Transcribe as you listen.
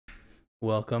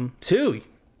welcome to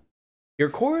your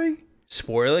Quarry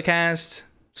Spoilercast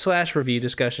 / review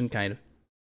discussion, kind of.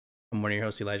 I'm one of your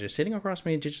hosts, Elijah. Sitting across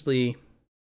me digitally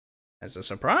as a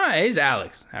surprise,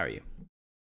 Alex. How are you?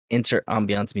 Insert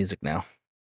ambiance music now.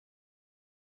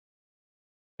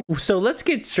 So let's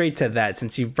get straight to that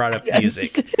since you brought up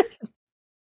music.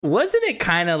 Wasn't it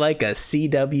kind of like a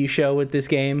CW show with this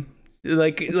game?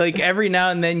 Like every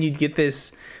now and then you'd get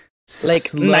this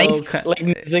nice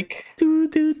music.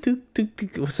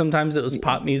 Sometimes it was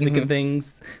pop music and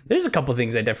things. There's a couple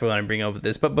things I definitely want to bring up with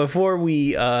this, but before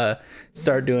we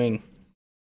start doing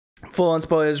full-on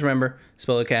spoilers, remember,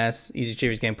 Spoilercast, Easy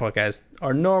Cheers Game Podcast,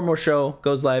 our normal show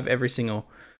goes live every single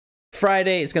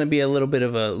Friday. It's going to be a little bit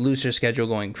of a looser schedule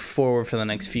going forward for the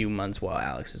next few months while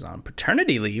Alex is on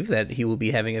paternity leave, that he will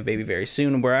be having a baby very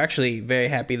soon. We're actually very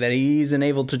happy that he's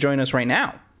able to join us right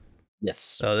now. Yes.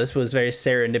 So this was very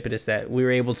serendipitous that we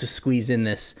were able to squeeze in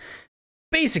this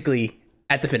basically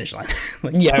at the finish line.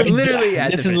 Literally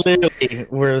at the finish line.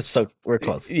 We're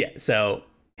close. Yeah, so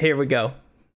here we go.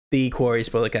 The Quarry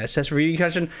Spoilercast test review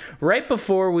discussion. Right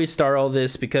before we start all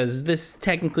this, because this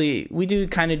technically, we do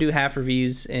kind of do half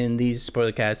reviews in these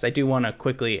Spoilercasts, I do want to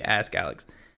quickly ask Alex.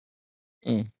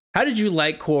 How did you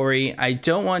like Quarry? I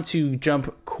don't want to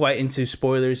jump quite into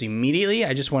spoilers immediately.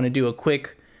 I just want to do a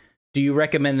quick, do you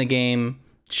recommend the game?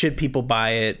 Should people buy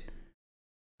it?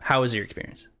 How was your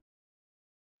experience?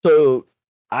 So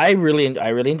I really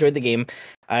enjoyed the game.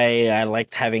 I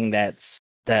liked having that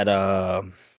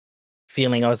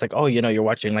feeling. I was like, oh, you're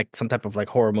watching like some type of like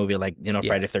horror movie, like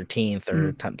Friday 13th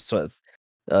or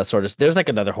sort of. There's like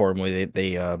another horror movie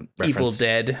they Evil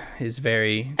Dead is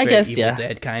very Evil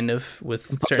Dead kind of,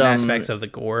 with certain aspects of the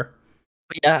gore.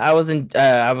 Yeah, I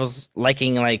was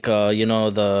liking like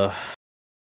the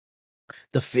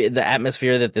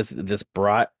atmosphere that this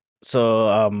brought.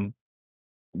 So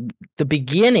the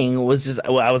beginning was just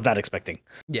I was not expecting.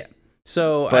 Yeah.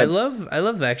 So I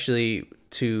love actually,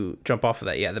 to jump off of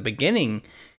that. Yeah, the beginning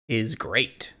is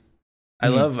great. I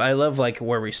love like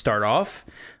where we start off.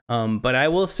 But I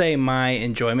will say my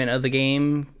enjoyment of the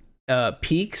game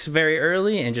peaks very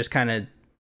early and just kind of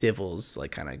divils,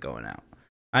 like kind of going out.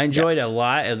 I enjoyed a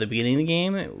lot of the beginning of the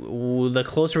game. The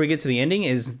closer we get to the ending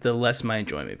is the less my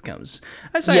enjoyment becomes.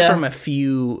 Aside from a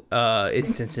few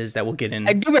instances that we'll get in.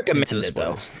 I do recommend it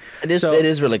though. It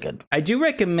is really good. I do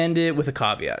recommend it with a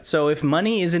caveat. So if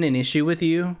money isn't an issue with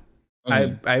you,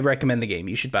 I recommend the game.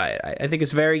 You should buy it. I think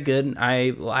it's very good. I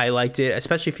liked it,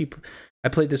 especially if I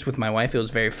played this with my wife. It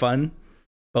was very fun.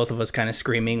 Both of us kind of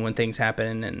screaming when things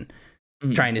happen and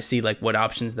trying to see like what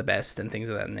option's the best and things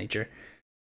of that nature.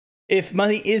 If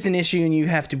money is an issue and you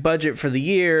have to budget for the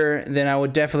year, then I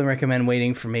would definitely recommend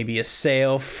waiting for maybe a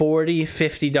sale. $40,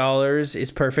 $50 is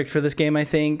perfect for this game, I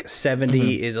think.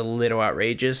 $70 is a little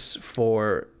outrageous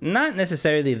for not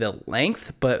necessarily the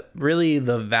length, but really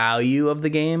the value of the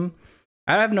game.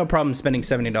 I have no problem spending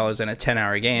 $70 in a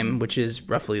 10-hour game, which is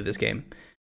roughly this game.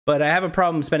 But I have a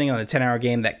problem spending on a 10-hour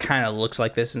game that kind of looks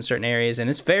like this in certain areas, and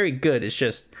it's very good. It's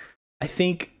just, I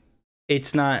think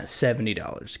it's not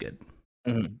 $70 good.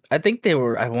 I think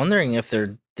I'm wondering if they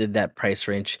did that price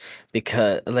range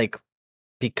because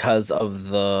of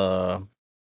the,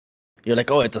 you're like,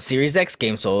 oh, it's a Series X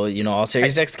game, so all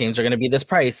Series X games are going to be this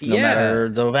price, no matter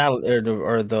the value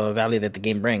or the value that the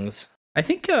game brings. I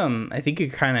think you're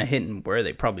kind of hitting where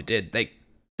they probably did. Like,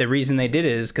 the reason they did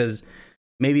it is because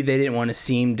maybe they didn't want to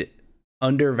seem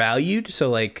undervalued, so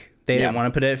like they didn't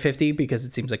want to put it at 50 because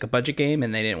it seems like a budget game,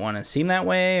 and they didn't want to seem that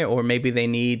way, or maybe they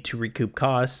need to recoup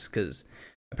costs because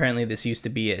apparently this used to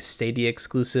be a Stadia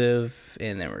exclusive,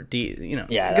 and there were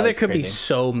there could be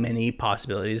so many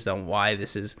possibilities on why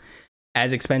this is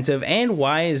as expensive, and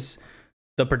why is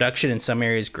the production in some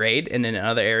areas great and in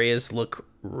other areas look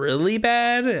really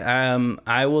bad.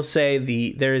 I will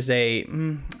say there's a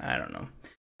I don't know.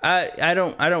 I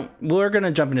don't. We're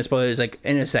gonna jump into spoilers like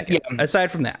in a second. Yeah. Aside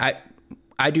from that,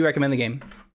 I do recommend the game.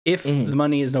 If the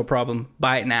money is no problem,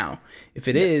 buy it now. If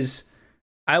it is,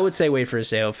 I would say wait for a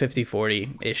sale,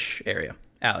 50-40-ish area.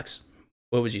 Alex,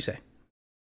 what would you say?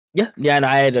 Yeah, and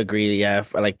I'd agree. Yeah,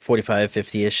 like 45,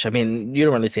 50-ish. I mean, you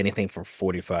don't really see anything for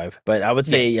 45, but I would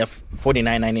say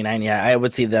 $49.99. Yeah, I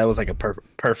would see that was like a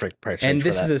perfect price. And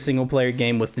this is a single player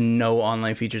game with no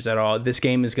online features at all. This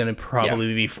game is going to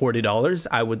probably be $40.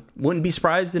 I wouldn't be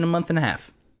surprised in a month and a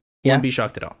half. Wouldn't be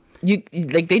shocked at all.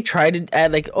 They tried to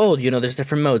add like, there's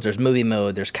different modes. There's movie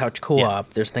mode. There's couch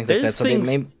co-op. There's things like that. So things,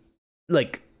 they may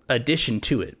like addition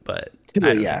to it, but I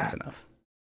don't think it's enough.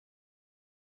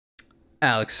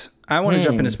 Alex, I want to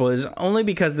jump into spoilers only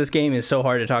because this game is so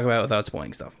hard to talk about without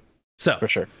spoiling stuff. So, for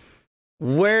sure.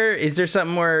 Is there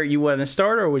something where you want to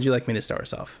start, or would you like me to start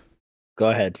us off? Go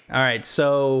ahead. All right,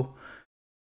 so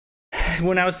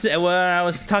when I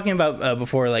was talking about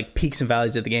before, like peaks and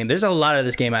valleys of the game, there's a lot of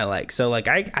this game I like. So like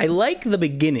I like the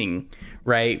beginning,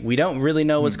 right? We don't really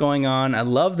know what's going on. I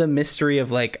love the mystery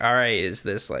of like, all right, is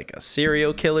this like a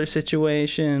serial killer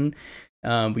situation?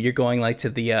 You're going like to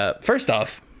the first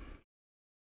off,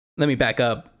 let me back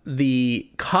up. The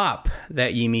cop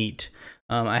that you meet,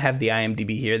 I have the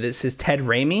IMDb here. This is Ted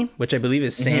Raimi, which I believe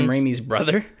is Sam Raimi's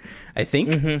brother. I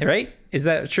think, right? Is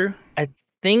that true?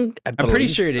 I'm pretty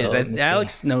sure it is. so.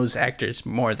 Alex knows actors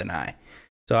more than I,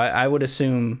 so I would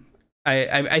assume.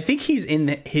 I think he's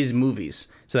in his movies,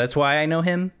 so that's why I know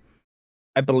him.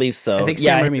 I believe so. I think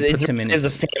Sam Raimi puts him in. Is the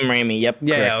Sam Raimi? Yep.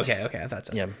 Yeah. Okay. I thought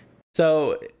so. Yeah.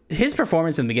 So his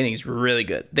performance in the beginning is really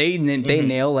good. They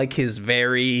nail like his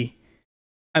very.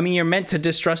 I mean, you're meant to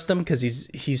distrust him because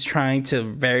he's trying to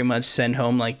very much send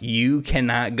home like you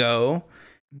cannot go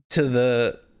to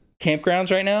the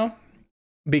campgrounds right now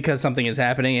because something is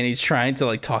happening, and he's trying to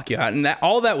like talk you out, and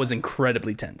all that was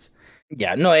incredibly tense.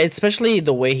 Yeah, no, especially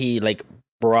the way he like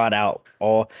brought out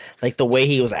all like the way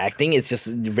he was acting. It's just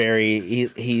very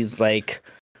he's like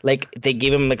they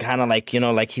gave him the kind of like, you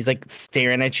know, like he's like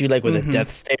staring at you like with a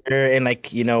death stare, and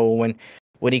like, you know,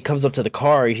 when he comes up to the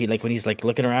car, when he's like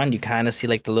looking around, you kind of see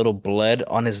like the little blood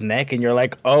on his neck, and you're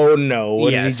like, oh no,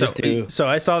 what did he just do? So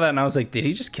I saw that and I was like, did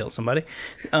he just kill somebody?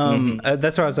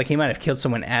 That's why I was like, he might have killed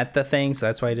someone at the thing, so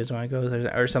that's why he doesn't want to go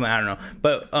or something. I don't know,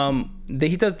 but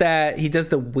he does that. He does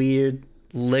the weird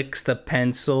licks the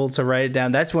pencil to write it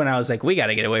down. That's when I was like, we got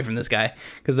to get away from this guy,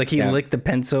 because like he licked the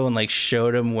pencil and like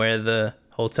showed him where the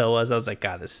hotel was. I was like,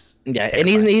 God, this is and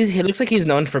he looks like he's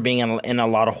known for being in a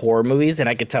lot of horror movies, and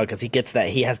I could tell because he has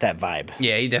that vibe.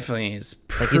 Yeah, he definitely is.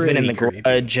 Like he's been in The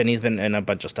Grudge, and he's been in a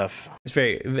bunch of stuff. It's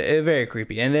very, very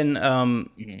creepy. And then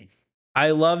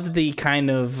I loved the kind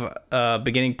of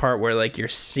beginning part where like you're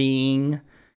seeing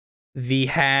the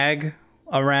hag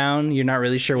around. You're not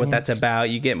really sure what that's about.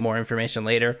 You get more information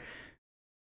later.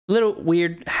 A little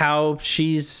weird how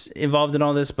she's involved in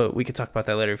all this, but we could talk about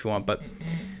that later if you want. But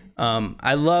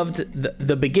I loved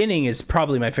the beginning is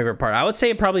probably my favorite part. I would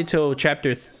say probably till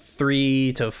chapter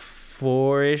 3 to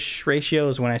 4-ish ratio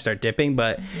is when I start dipping,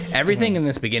 but everything in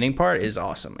this beginning part is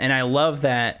awesome. And I love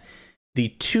that the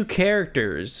two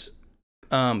characters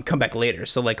come back later.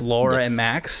 So like Laura and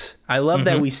Max, I love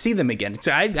that we see them again.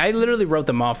 So I literally wrote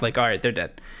them off like, all right, they're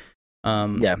dead.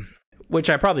 Which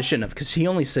I probably shouldn't have, because he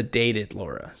only sedated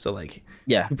Laura. So like,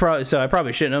 I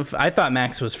probably shouldn't have. I thought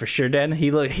Max was for sure dead.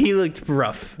 He looked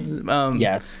rough.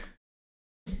 Yes.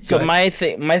 So my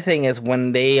thing is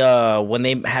when they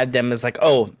had them, it's like,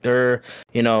 oh, they're,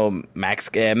 you know, Max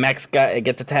gets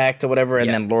attacked or whatever, and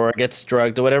then Laura gets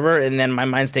drugged or whatever, and then my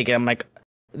mind's thinking, I'm like,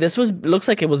 looks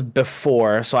like it was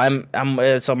before, so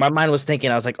so my mind was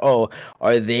thinking, I was like, oh,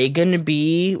 are they gonna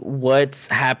be what's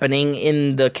happening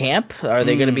in the camp? Are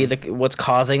they gonna be what's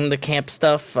causing the camp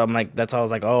stuff? I'm like, that's all. I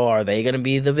was like, oh, are they gonna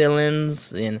be the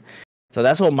villains? And so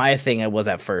that's what my thing was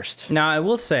at first. Now I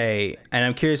will say, and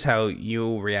I'm curious how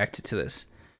you reacted to this,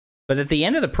 but at the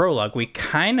end of the prologue, we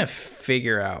kind of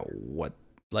figure out what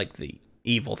like the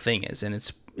evil thing is, and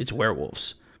it's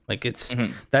werewolves. Like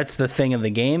that's the thing of the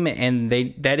game, and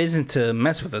that isn't to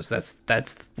mess with us.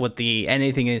 That's what the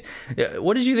anything is.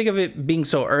 What did you think of it being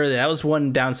so early? That was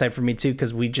one downside for me too,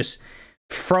 because we just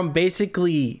from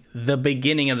basically the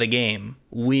beginning of the game,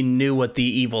 we knew what the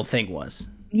evil thing was.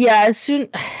 Yeah, as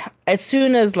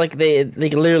soon as like they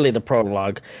literally the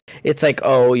prologue, it's like,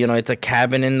 oh, you know, it's a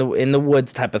cabin in the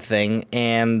woods type of thing,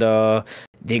 and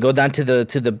they go down to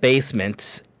the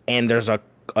basement, and there's a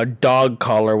dog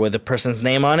collar with a person's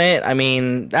name on it. I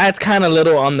mean, that's kind of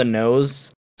little on the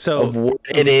nose. So of what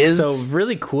it is. So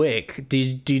really quick,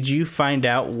 did you find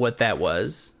out what that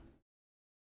was?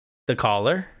 The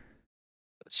collar?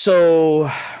 So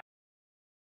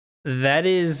that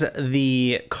is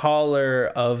the collar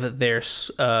of their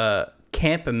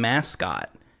camp mascot.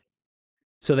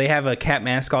 So they have a cat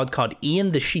mascot called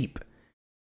Ian the Sheep.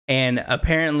 And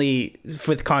apparently,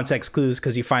 with context clues,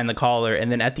 because you find the collar,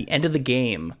 and then at the end of the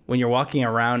game, when you're walking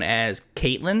around as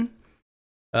Caitlin,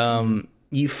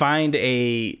 you find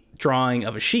a drawing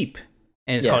of a sheep,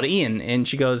 and it's called Ian. And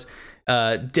she goes,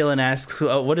 Dylan asks,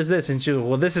 oh, what is this? And she goes,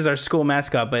 well, this is our school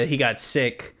mascot, but he got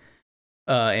sick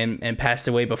and passed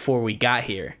away before we got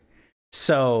here.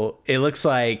 So it looks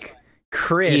like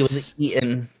Chris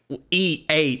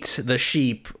ate the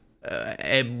sheep.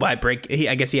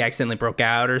 I guess he accidentally broke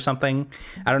out or something.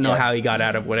 I don't know how he got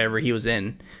out of whatever he was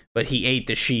in, but he ate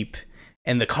the sheep,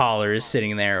 and the collar is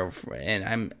sitting there,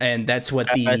 and that's what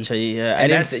the actually, I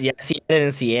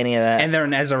didn't see any of that. And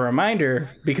then as a reminder,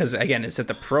 because again it's at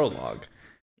the prologue,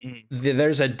 Mm.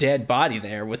 there's a dead body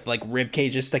there with like rib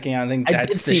cages sticking out. I think I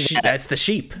that's did the see that. that's the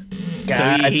sheep.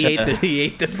 Gotcha. So he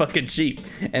ate the fucking sheep,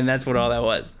 and that's what all that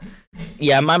was.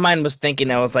 Yeah, my mind was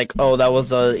thinking, I was like, oh, that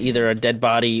was either a dead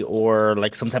body or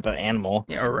like some type of animal.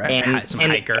 Yeah, or some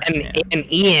and, hiker.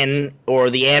 and Ian or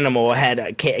the animal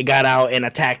had got out and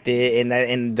attacked it,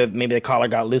 and maybe the collar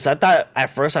got loose. At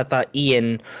first I thought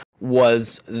Ian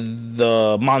was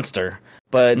the monster,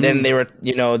 but then they were,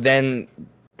 then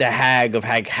the hag of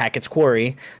Hackett's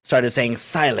Quarry started saying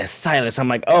Silas, Silas. I'm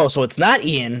like, oh, so it's not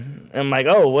Ian. I'm like,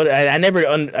 oh, what? I never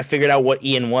I figured out what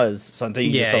Ian was. So until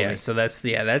you just told me. So that's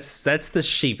the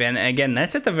sheep, and again,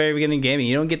 that's at the very beginning of the game.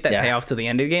 You don't get that payoff till the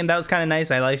end of the game. That was kind of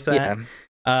nice. I liked that. Yeah.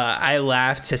 I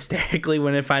laughed hysterically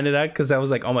when I found it out because I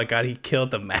was like, oh my god, he killed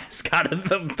the mascot of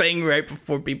the thing right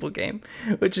before people came,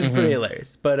 which is pretty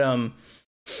hilarious. But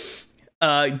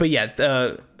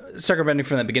yeah. Circling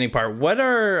from that beginning part, what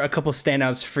are a couple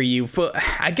standouts for you?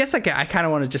 I guess I kind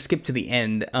of want to just skip to the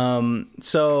end.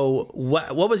 So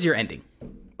what was your ending?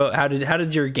 How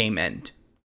did your game end?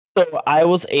 So I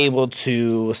was able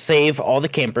to save all the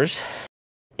campers,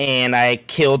 and I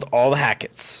killed all the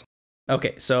Hacketts.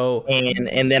 Okay, so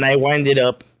and then I winded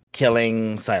up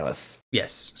killing Silas.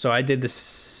 Yes, so I did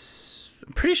this.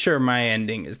 I'm pretty sure my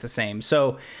ending is the same.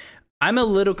 So I'm a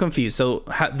little confused. So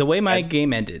the way my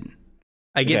game ended.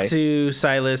 I get to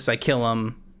Silas, I kill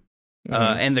him,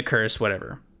 end the curse,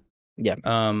 whatever. Yeah.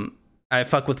 I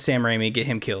fuck with Sam Raimi, get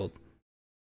him killed.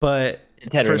 But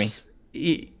Ted Raimi.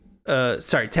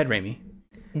 Ted Raimi.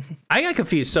 I got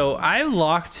confused. So I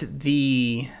locked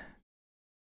the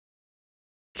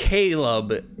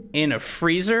Caleb in a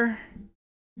freezer,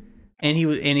 and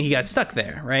he got stuck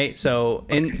there, right? So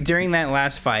during that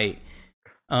last fight,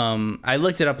 I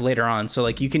looked it up later on. So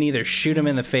like you can either shoot him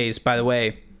in the face. By the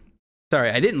way. Sorry,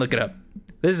 I didn't look it up.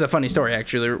 This is a funny story,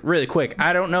 actually, really quick.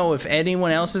 I don't know if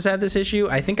anyone else has had this issue.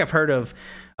 I think I've heard of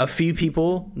a few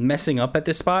people messing up at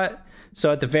this spot.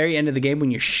 So at the very end of the game, when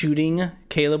you're shooting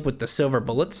Caleb with the silver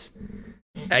bullets,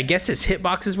 I guess his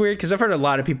hitbox is weird because I've heard a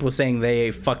lot of people saying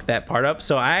they fucked that part up.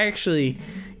 So I actually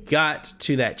got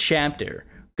to that chapter,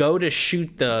 go to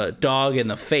shoot the dog in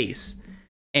the face,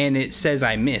 and it says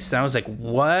I missed. And I was like,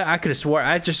 what? I could have swore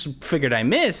I just figured I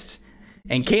missed.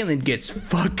 And Caitlyn gets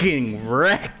fucking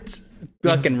wrecked.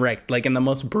 Fucking wrecked. Like in the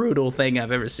most brutal thing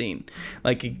I've ever seen.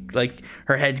 Like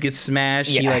her head gets smashed.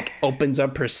 Yeah. She like opens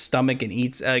up her stomach and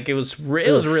eats. Like it was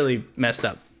really messed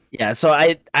up. Yeah, so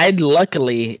I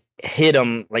luckily hit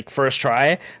him like first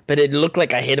try, but it looked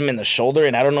like I hit him in the shoulder,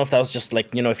 and I don't know if that was just like,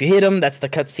 if you hit him, that's the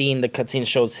cutscene. The cutscene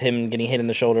shows him getting hit in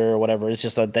the shoulder or whatever. It's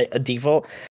just a default.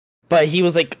 But he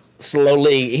was like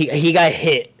slowly, he got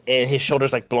hit and his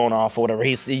shoulder's like blown off or whatever.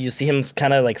 You see him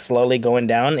kind of like slowly going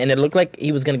down, and it looked like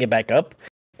he was gonna get back up.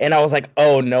 And I was like,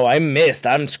 oh no, I missed,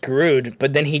 I'm screwed.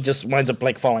 But then he just winds up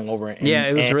like falling over. And, yeah,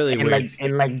 it was really weird.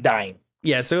 Like dying.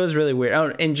 Yeah, so it was really weird.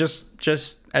 Oh, and just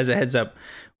as a heads up,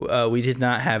 we did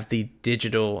not have the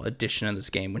digital edition of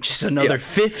this game, which is another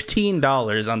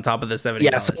 $15 on top of the $70.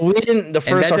 Yeah, so we didn't. The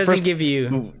first, and that doesn't give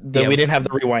you. We didn't have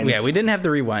the rewinds. Yeah, we didn't have the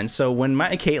rewind. So when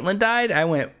my Caitlyn died,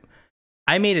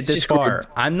 I made it this far.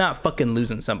 I'm not fucking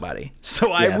losing somebody.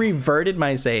 So I reverted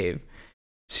my save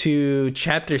to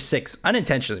chapter 6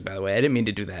 unintentionally. By the way, I didn't mean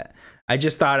to do that. I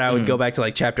just thought I would go back to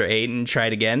like chapter 8 and try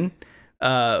it again.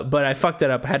 But I fucked it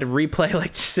up. I had to replay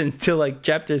like just until like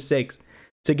chapter 6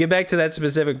 to get back to that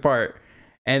specific part.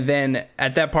 And then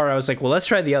at that part, I was like, well, let's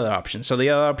try the other option. So the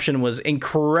other option was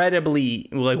incredibly,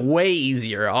 like, way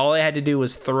easier. All I had to do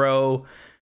was throw.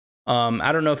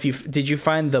 I don't know if did you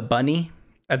find the bunny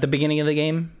at the beginning of the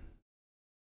game?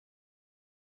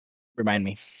 Remind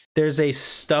me. There's a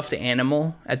stuffed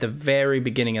animal at the very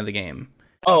beginning of the game.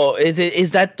 Oh,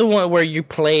 is that the one where you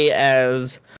play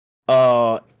as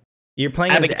You're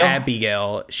playing as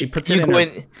Abigail. She puts it in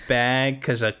her bag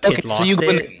because a kid lost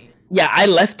it. Yeah, I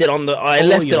left it on the. I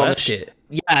left it.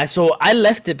 Yeah, so I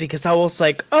left it because I was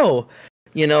like, oh,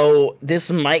 this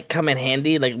might come in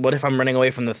handy. Like, what if I'm running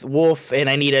away from the wolf and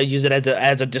I need to use it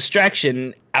as a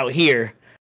distraction out here?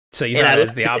 So you thought it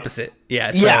was the opposite.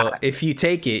 Yeah. So if you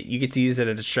take it, you get to use it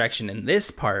as a distraction in this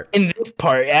part.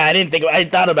 Yeah, I didn't think. I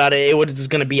thought about it. It was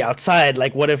going to be outside.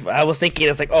 Like, what if I was thinking?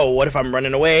 It's like, oh, what if I'm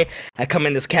running away? I come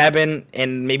in this cabin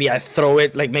and maybe I throw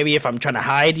it. Like, maybe if I'm trying to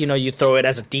hide, you throw it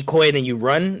as a decoy and then you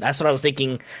run. That's what I was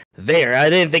thinking there. I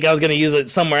didn't think I was going to use it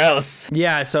somewhere else.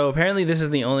 Yeah. So apparently, this is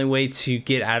the only way to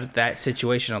get out of that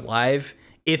situation alive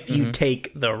if you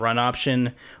take the run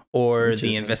option or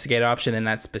the investigate option in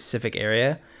that specific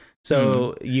area.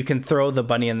 So you can throw the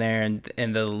bunny in there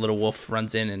and the little wolf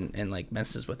runs in and like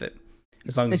messes with it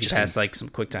as long as you pass like some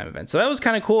quick time events. So that was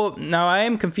kind of cool. Now I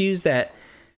am confused that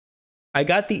I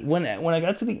got the when I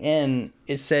got to the end,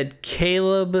 it said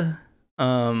Caleb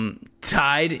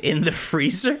died in the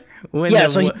freezer when Yeah,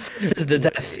 so he freezes to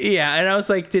death. Yeah, and I was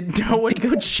like, did no one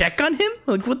go check on him?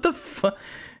 Like, what the fuck?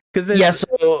 Because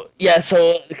so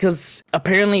because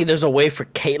apparently there's a way for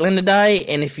Caitlyn to die,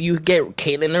 and if you get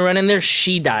Caitlyn to run in there,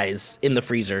 she dies in the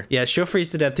freezer. Yeah, she'll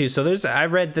freeze to death too. So I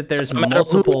read that there's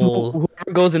multiple.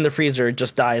 Whoever goes in the freezer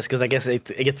just dies because I guess it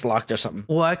gets locked or something.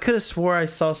 Well, I could have swore I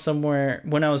saw somewhere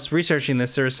when I was researching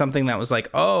this, there was something that was like,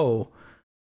 oh,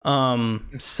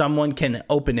 someone can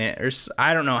open it, or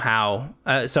I don't know how.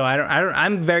 So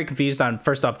I'm very confused on,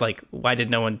 first off, like, why did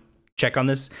no one check on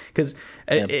this? Because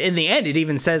in the end, it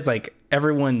even says like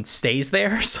everyone stays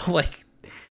there. So like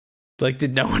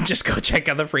did no one just go check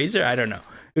out the freezer? I don't know.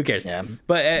 Who cares? Yeah.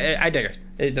 But I digress.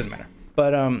 It doesn't matter.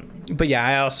 But yeah,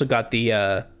 I also got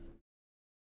all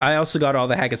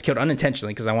the Haggots killed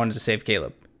unintentionally because I wanted to save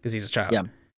Caleb because he's a child. Yeah.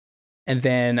 And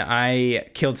then I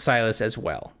killed Silas as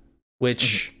well,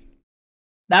 which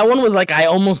that one was like I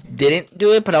almost didn't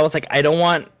do it, but I was like I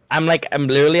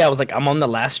was like I'm on the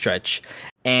last stretch.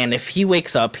 And if he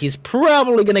wakes up, he's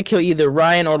probably gonna kill either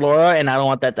Ryan or Laura, and I don't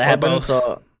want that to happen. Both.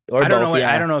 So, I don't know.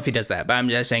 I don't know if he does that, but I'm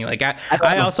just saying. Like,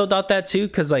 I also thought that too,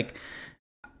 because like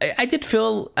I did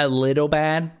feel a little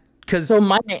bad. Because so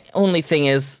my only thing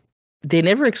is they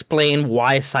never explain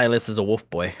why Silas is a wolf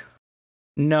boy.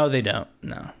 No, they don't.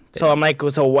 No. I'm like,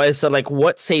 so why? So like,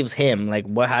 what saves him? Like,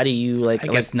 what? How do you like? I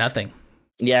guess nothing.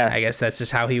 Yeah. I guess that's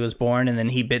just how he was born, and then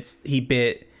he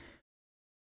bit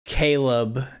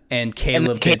Caleb, and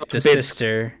Caleb bit the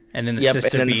sister, and then the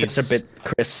sister bit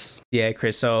Chris. Yeah,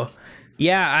 Chris. So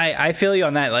yeah, I feel you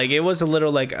on that. Like, it was a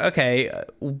little like, okay,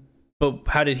 but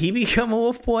how did he become a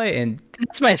wolf boy? And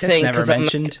that's my thing. Never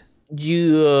mentioned.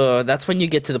 Like, that's when you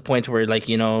get to the point where, like,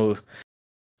 you know,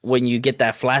 when you get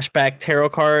that flashback tarot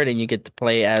card and you get to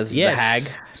play as the hag.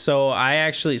 So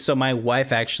my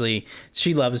wife actually,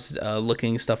 she loves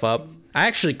looking stuff up. I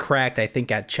actually cracked, I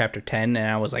think, at chapter 10, and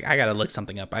I was like, I gotta look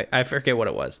something up. I forget what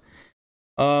it was.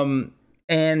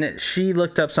 And she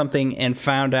looked up something and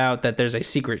found out that there's a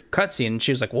secret cutscene, and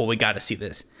she was like, well, we gotta see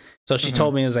this. So she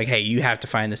told me, it was like, hey, you have to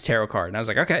find this tarot card. And I was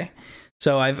like, okay.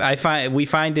 So we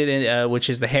find it in, which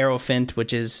is the Hierophant,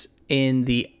 which is in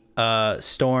the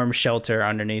storm shelter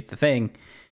underneath the thing.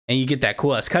 And you get that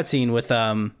cool ass cutscene with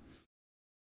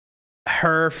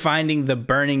her finding the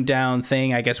burning down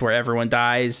thing, I guess, where everyone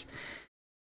dies.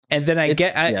 And then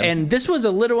and this was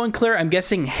a little unclear. I'm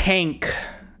guessing Hank,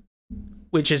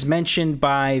 which is mentioned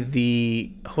by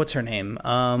what's her name?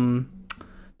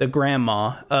 The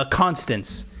grandma,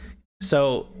 Constance.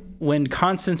 So when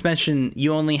Constance mentioned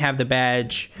you only have the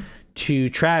badge to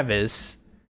Travis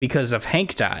because of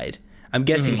Hank died, I'm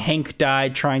guessing Hank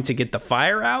died trying to get the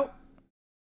fire out.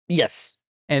 Yes.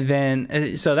 And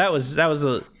then, so I was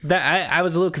a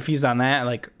little confused on that.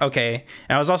 Like, okay.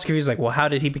 And I was also confused, like, well, how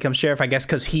did he become sheriff? I guess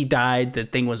because he died, the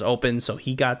thing was open, so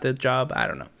he got the job. I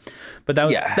don't know. But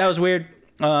that was weird.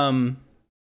 But I'm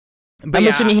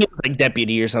assuming he was like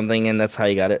deputy or something, and that's how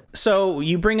he got it. So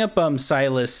you bring up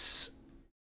Silas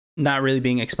not really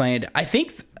being explained. I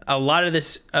think a lot of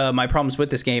this, my problems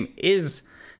with this game is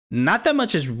not that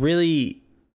much is really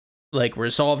like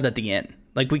resolved at the end.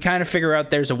 Like, we kind of figure out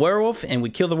there's a werewolf and we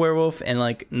kill the werewolf, and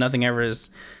like nothing ever is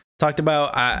talked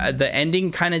about. The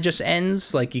ending kind of just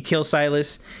ends. Like, you kill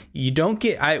Silas, you don't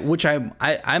get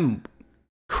I'm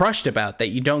crushed about that.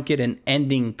 You don't get an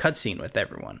ending cutscene with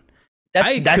everyone.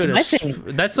 That's my thing.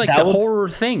 That's like the horror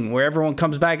thing where everyone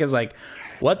comes back as like,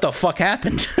 what the fuck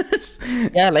happened?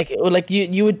 Yeah, like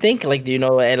you would think, like, you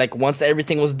know, like once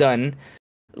everything was done,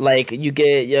 like you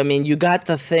got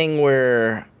the thing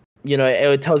where, you know,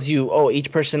 it tells you, oh,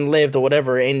 each person lived or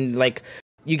whatever, and like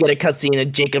you get a cutscene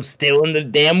of Jacob still in the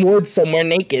damn woods somewhere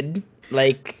naked.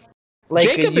 Like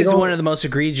Jacob is one of the most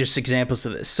egregious examples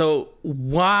of this. So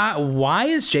why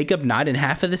is Jacob not in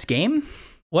half of this game?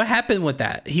 What happened with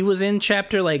that? He was in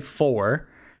chapter like 4,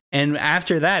 and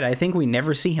after that, I think we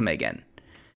never see him again.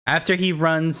 After he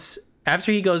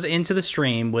goes into the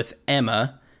stream with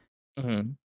Emma,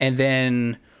 and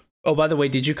then, oh, by the way,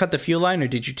 did you cut the fuel line or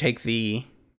did you take the?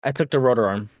 I took the rotor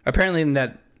arm. Apparently, in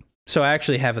that. So I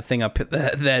actually have a thing up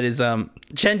that is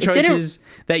 10 choices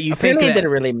that you think that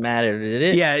didn't really matter, did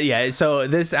it? Yeah. So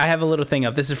I have a little thing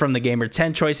up. This is from the gamer.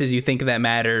 10 choices you think that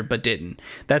mattered but didn't.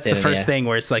 That's the first thing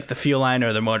where it's like the fuel line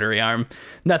or the motor arm.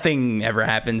 Nothing ever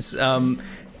happens.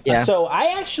 Yeah. So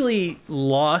I actually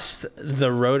lost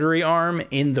the rotary arm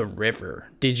in the river.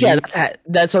 Did you? Yeah,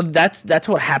 that's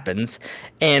what happens,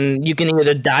 and you can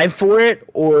either dive for it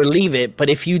or leave it.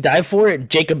 But if you dive for it,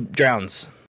 Jacob drowns.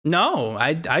 No,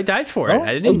 I died for it. Oh,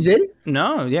 I didn't. you did?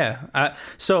 No, yeah.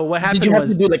 So what happened Did you have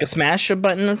was to do like a smash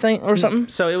button or thing or something?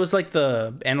 so it was like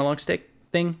the analog stick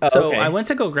thing. Oh, So okay. I went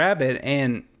to go grab it,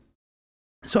 and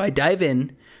so I dive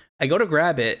in, I go to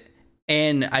grab it,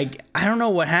 and I don't know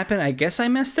what happened. I guess I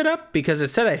messed it up because it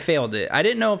said I failed it. I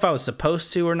didn't know if I was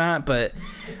supposed to or not, but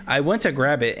I went to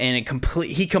grab it, and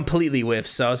he completely whiffed.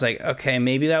 So I was like, okay,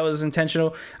 maybe that was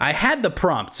intentional. I had the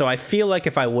prompt, so I feel like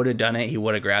if I would have done it, he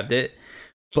would have grabbed it.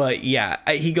 But yeah,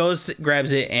 he grabs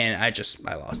it, and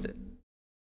I lost it.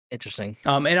 Interesting.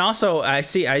 And also I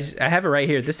have it right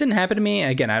here. This didn't happen to me.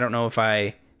 Again, I don't know if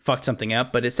I fucked something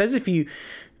up, but it says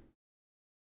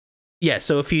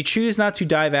so if you choose not to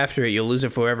dive after it, you'll lose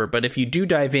it forever. But if you do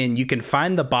dive in, you can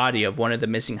find the body of one of the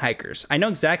missing hikers. I know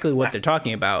exactly what they're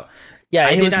talking about. Yeah,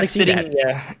 I he did was not like see sitting.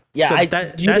 that. Yeah. So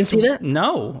You didn't see that?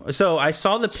 No. So I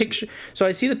saw the picture. So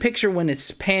I see the picture when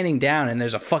it's panning down and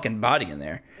there's a fucking body in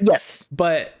there. Yes.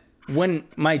 But when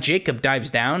my Jacob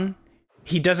dives down,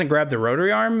 he doesn't grab the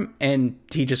rotary arm and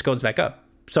he just goes back up.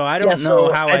 So I don't know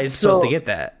how I'm supposed to get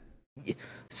that.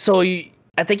 So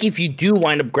I think if you do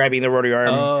wind up grabbing the rotary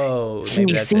arm,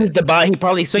 he sees the body. He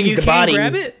probably sees the body. So you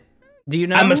can grab it? Do you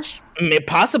know?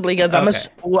 Possibly, because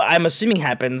what I'm assuming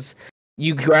happens.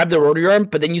 You grab the rotary arm,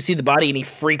 but then you see the body and he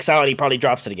freaks out and he probably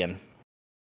drops it again.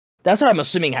 That's what I'm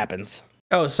assuming happens.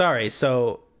 Oh, sorry.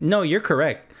 So, no, you're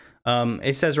correct.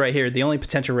 It says right here, the only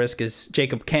potential risk is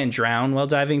Jacob can drown while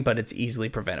diving, but it's easily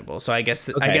preventable. So I guess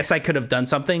I could have done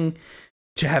something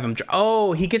to have him.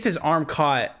 He gets his arm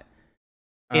caught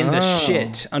in the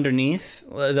shit underneath,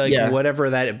 whatever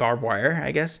that barbed wire,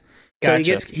 I guess.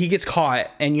 Gotcha. So he gets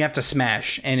caught, and you have to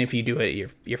smash. And if you do it,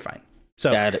 you're fine.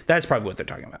 So that's probably what they're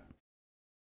talking about.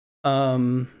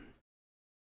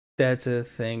 That's a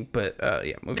thing, but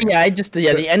yeah.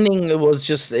 The ending was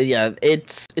just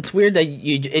it's weird that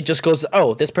it just goes,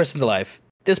 oh, this person's alive,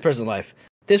 this person's alive,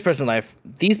 this person's alive,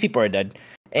 these people are dead,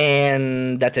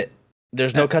 and that's it.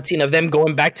 There's no cutscene of them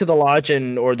going back to the lodge,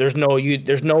 or there's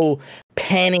no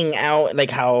panning out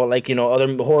like how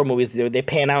other horror movies do. They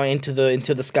pan out into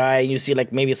the sky, and you see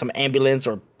like maybe some ambulance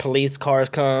or police cars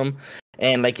come,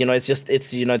 and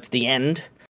it's the end.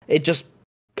 It just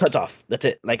cuts off. That's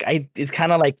it. It's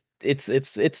kind of like it's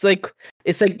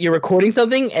like you're recording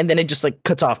something and then it just like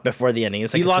cuts off before the ending.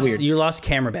 It's like you lost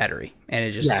camera battery and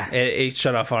it just it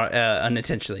shut off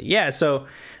unintentionally. Yeah, so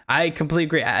I completely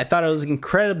agree. I thought it was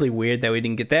incredibly weird that we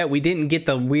didn't get that. We didn't get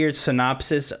the weird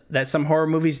synopsis that some horror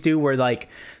movies do, where like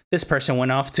this person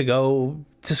went off to go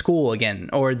to school again,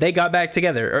 or they got back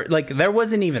together, or like there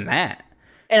wasn't even that.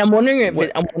 And I'm wondering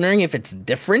if it's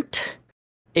different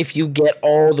if you get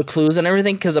all the clues and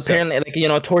everything, because apparently,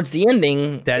 towards the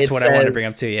ending, that's what I wanted to bring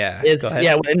up too. Yeah, go ahead.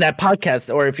 Yeah, in that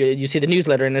podcast, or if you see the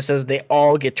newsletter, and it says they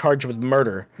all get charged with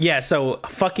murder. Yeah, so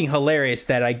fucking hilarious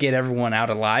that I get everyone out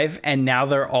alive, and now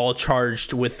they're all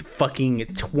charged with fucking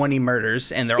 20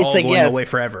 murders, and they're all going away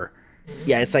forever.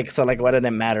 Yeah, it's like, so like, what did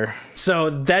it matter? So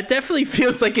that definitely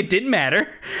feels like it didn't matter.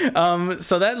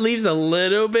 So that leaves a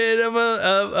little bit of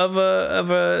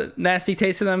a nasty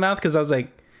taste in the mouth, because I was like,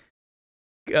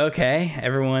 okay,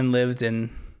 everyone lived, and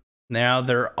now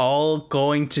they're all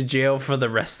going to jail for the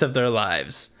rest of their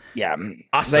lives. Yeah,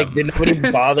 awesome. Like, did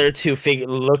nobody bother to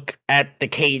look at the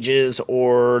cages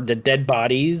or the dead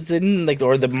bodies and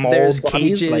or the mold There's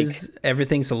bodies? Cages,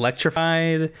 everything's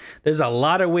electrified. There's a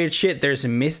lot of weird shit. There's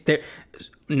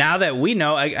now that we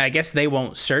know, I guess they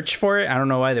won't search for it. I don't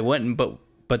know why they wouldn't,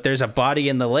 but there's a body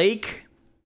in the lake.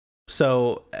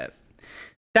 So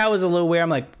that was a little weird. I'm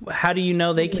like, how do you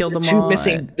know they killed them all?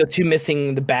 The two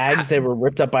missing the bags. They were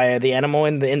ripped up by the animal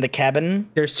in the cabin.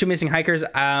 There's two missing hikers. Do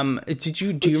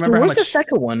you remember how much? Where's the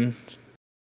second one?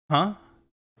 Huh?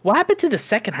 What happened to the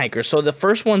second hiker? So the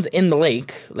first one's in the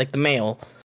lake, like the male.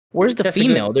 Where's the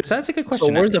female? So that's a good question.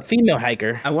 So where's the female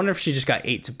hiker? I wonder if she just got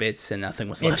ate to bits and nothing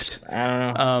was left.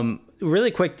 I don't know.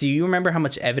 Really quick, do you remember how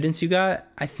much evidence you got?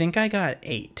 I think I got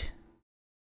 8.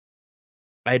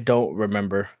 I don't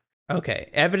remember. Okay,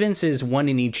 evidence is 1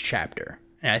 in each chapter,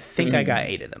 and I think I got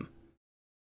 8 of them.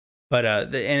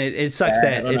 But it sucks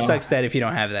that if you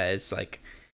don't have that, it's like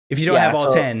if you don't have all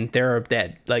 10, they're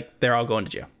dead. Like they're all going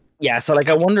to jail. Yeah, so like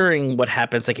I'm wondering what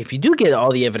happens. Like if you do get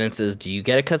all the evidences, do you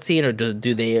get a cutscene, or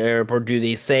do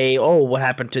they say, oh, what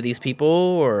happened to these people,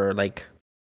 or like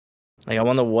I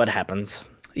wonder what happens.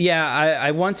 Yeah,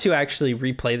 I want to actually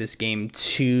replay this game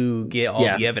to get all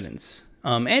the evidence.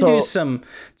 And do some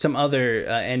other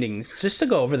endings just to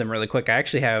go over them really quick. I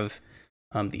actually have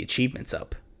the achievements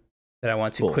up that I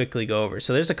want to quickly go over.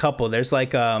 So there's a couple. There's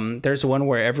like there's one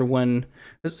where everyone.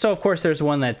 So of course there's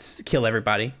one that's kill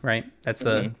everybody, right? That's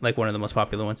the like one of the most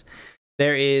popular ones.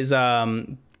 There is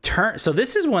So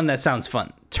this is one that sounds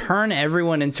fun. Turn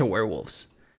everyone into werewolves.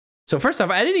 So first off,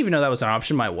 I didn't even know that was an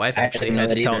option. My wife actually had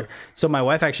to tell. So my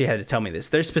wife actually had to tell me this.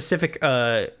 There's specific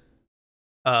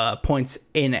points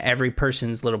in every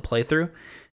person's little playthrough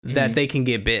that they can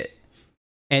get bit,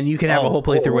 and you can have a whole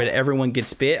playthrough where everyone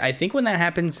gets bit. I think when that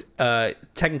happens,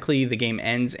 technically the game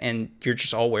ends and you're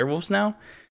just all werewolves now.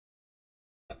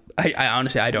 I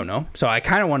honestly I don't know. So I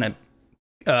kind of want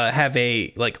to have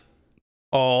a like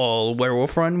all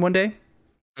werewolf run one day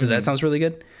because that sounds really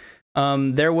good.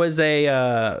 There was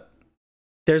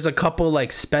there's a couple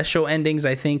like special endings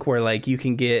I think where like you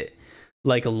can get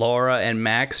like Laura and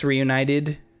Max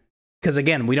reunited, because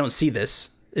again we don't see this.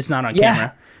 It's not on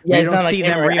camera. Yeah, we don't see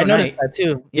them reunite. I noticed that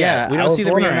too. Yeah, we don't see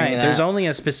them reunite. There's only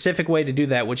a specific way to do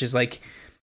that, which is like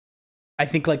I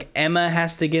think like Emma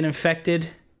has to get infected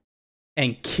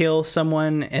and kill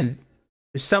someone, and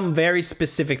some very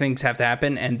specific things have to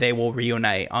happen, and they will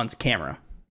reunite on camera.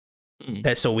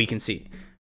 That so we can see.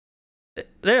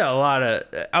 There are a lot of.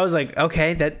 I was like,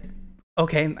 okay,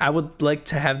 I would like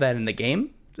to have that in the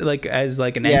game, like as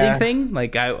like an ending thing.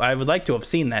 Like I would like to have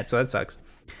seen that. So that sucks.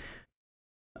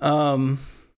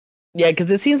 Yeah,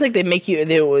 because it seems like they make you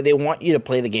they want you to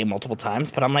play the game multiple times,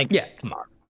 but I'm like, yeah, come on.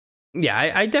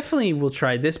 Yeah, I definitely will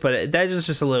try this, but that was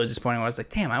just a little disappointing. I was like,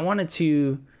 damn, I wanted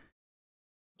to.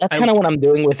 That's kind of what I'm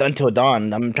doing with Until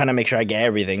Dawn. I'm trying to make sure I get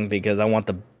everything because I want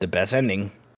the best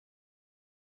ending.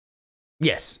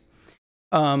 Yes.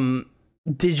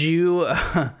 Did you?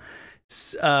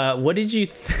 What did you?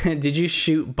 Did you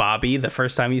shoot Bobby the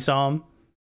first time you saw him?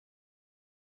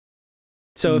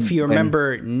 So if you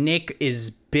remember, Nick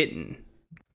is bitten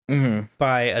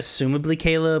by assumably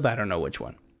Caleb. I don't know which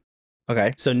one.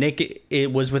 Okay. So Nick,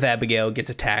 it was with Abigail, gets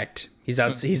attacked. He's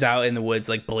out. He's out in the woods,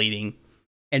 like bleeding,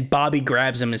 and Bobby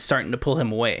grabs him and is starting to pull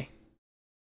him away.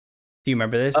 Do you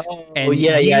remember this? Oh, and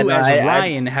yeah, you, yeah. No, as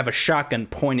Ryan, have a shotgun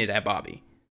pointed at Bobby.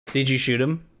 Did you shoot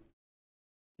him?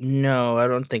 No, I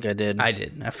don't think I did. I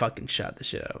did. I fucking shot the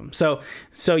shit out of him.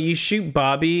 So you shoot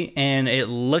Bobby, and it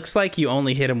looks like you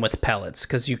only hit him with pellets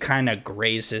because you kind of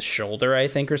graze his shoulder, I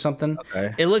think, or something.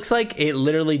 Okay. It looks like it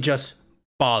literally just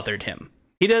bothered him.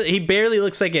 He barely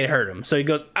looks like it hurt him. So he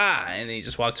goes, ah, and then he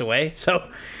just walks away. So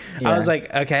I was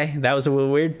like, okay, that was a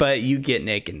little weird, but you get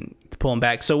Nick and pull him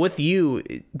back. So with you,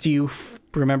 do you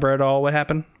remember at all what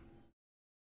happened?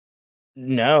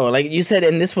 No, like you said,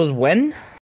 and this was when?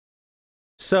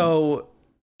 So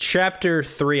chapter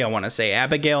 3, I want to say,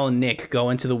 Abigail and Nick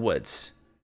go into the woods.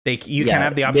 You can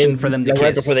have the option for them to kiss.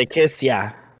 Right before they kiss,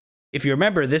 yeah. If you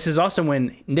remember, this is also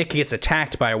when Nick gets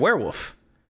attacked by a werewolf.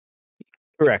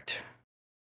 Correct.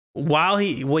 While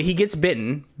he gets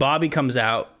bitten, Bobby comes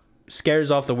out,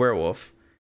 scares off the werewolf.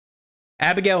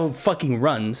 Abigail fucking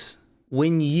runs.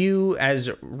 When you, as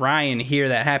Ryan, hear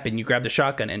that happen, you grab the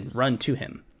shotgun and run to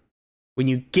him. When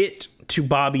you get to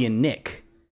Bobby and Nick,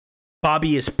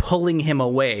 Bobby is pulling him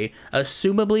away,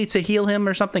 assumably to heal him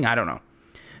or something. I don't know.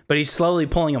 But he's slowly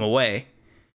pulling him away.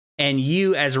 And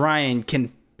you, as Ryan,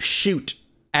 can shoot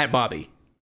at Bobby.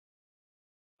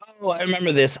 Oh, I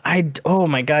remember this. Oh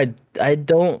my god, I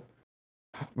don't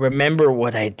remember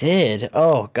what I did.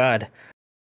 Oh god.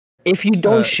 If you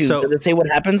don't shoot, does it say what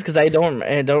happens? Because I don't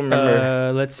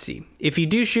remember. Let's see. If you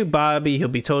do shoot Bobby, he'll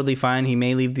be totally fine. He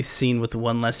may leave the scene with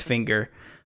one less finger,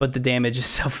 but the damage is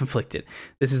self-inflicted.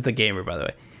 This is the gamer, by the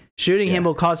way. Shooting him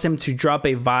will cause him to drop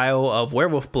a vial of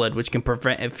werewolf blood, which can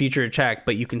prevent a future attack,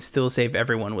 but you can still save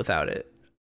everyone without it.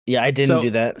 Yeah, I didn't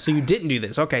do that. So you didn't do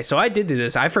this. Okay, so I did do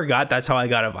this. I forgot that's how I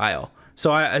got a vial.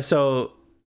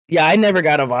 Yeah, I never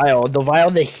got a vial. The vial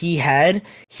that he had,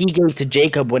 he gave to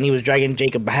Jacob when he was dragging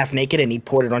Jacob half naked, and he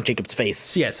poured it on Jacob's face.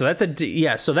 So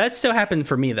that still happened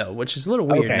for me though, which is a little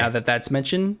weird now that that's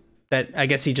mentioned. That I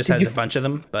guess he just has a bunch of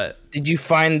them. But did you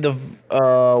find the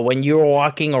when you were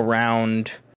walking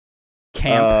around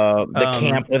camp,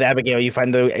 camp with Abigail? You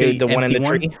find the one in the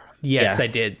tree? Yes, I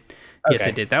did. Okay. Yes,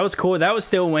 I did. That was cool. That was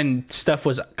still when stuff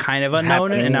was kind of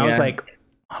unknown, and I was like,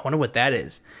 I wonder what that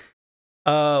is.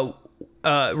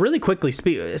 Really quickly,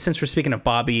 since we're speaking of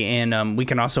Bobby, and we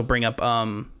can also bring up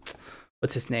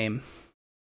what's his name?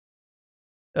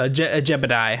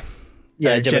 Jebediah.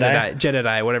 Yeah,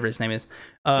 Jedediah, whatever his name is.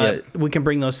 We can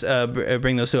bring those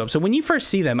two up. So when you first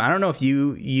see them, I don't know if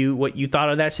what you thought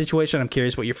of that situation. I'm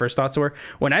curious what your first thoughts were.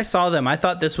 When I saw them, I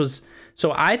thought this was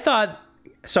so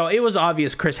it was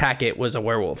obvious Chris Hackett was a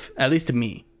werewolf, at least to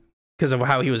me, because of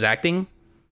how he was acting.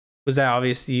 Was that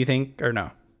obvious, do you think, or no?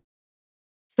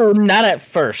 So not at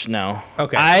first, no.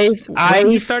 Okay. When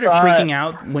he started freaking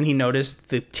out when he noticed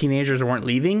the teenagers weren't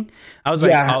leaving, I was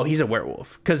like, oh, he's a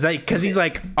werewolf. Because he's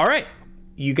like, all right,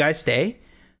 you guys stay,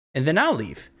 and then I'll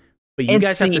leave. but you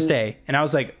guys have to stay. And I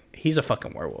was like, he's a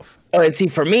fucking werewolf. Oh, and see,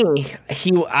 for me,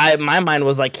 my mind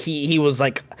was like, he was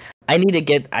like, I need to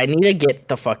get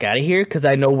the fuck out of here because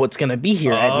I know what's gonna be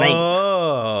here at night.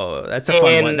 Oh, that's a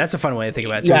fun one. That's a fun way to think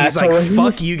about it too. He's like,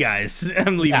 fuck you guys,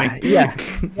 I'm leaving. Yeah.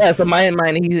 So my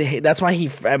mind, that's why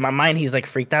in my mind, he's like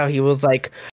freaked out. He was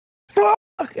like, fuck,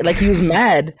 like he was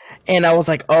mad, and I was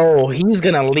like, oh, he's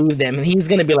gonna leave them, and he's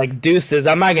gonna be like, deuces,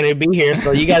 I'm not gonna be here,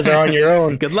 so you guys are on your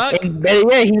own. Good luck. And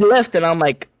yeah, he left, and I'm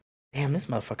like, damn, this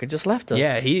motherfucker just left us.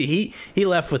 Yeah, he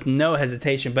left with no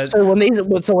hesitation. But so when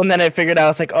then I figured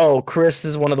out, it's like, oh, Chris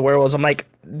is one of the werewolves. I'm like,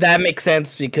 that makes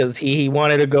sense because he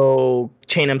wanted to go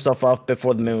chain himself off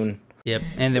before the moon. Yep,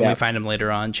 and then we find him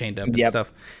later on chained up and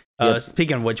stuff.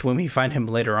 Speaking of which, when we find him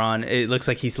later on, it looks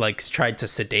like he's like tried to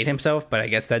sedate himself, but I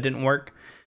guess that didn't work.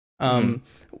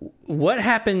 What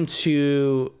happened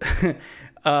to?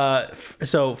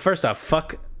 So first off,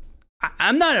 fuck.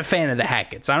 I'm not a fan of the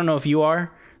Hacketts. I don't know if you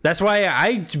are. That's why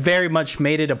I very much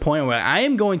made it a point where I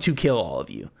am going to kill all of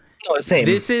you. No, same.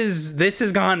 This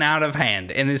has gone out of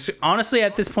hand, and it's honestly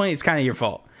at this point it's kind of your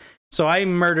fault. So I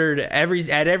murdered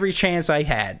every chance I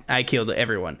had. I killed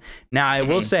everyone. Now I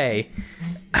will say,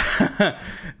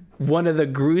 one of the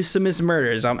gruesomest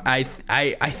murders. I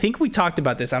think we talked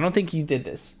about this. I don't think you did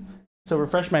this. So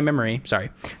refresh my memory.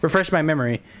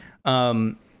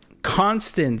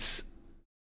 Constance.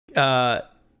 The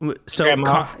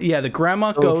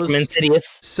grandma goes from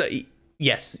Insidious. So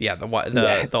yes,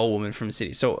 the old woman from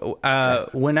Insidious. So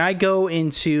when I go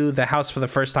into the house for the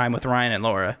first time with Ryan and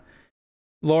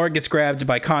Laura gets grabbed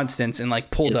by Constance and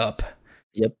like pulled up.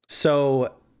 Yep.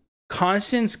 So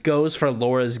Constance goes for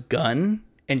Laura's gun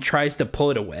and tries to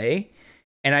pull it away,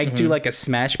 and I do like a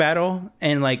smash battle,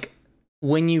 and like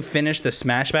when you finish the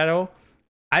smash battle,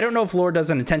 I don't know if Laura does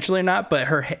it intentionally or not, but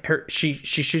she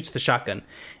shoots the shotgun,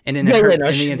 and in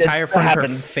the entire front of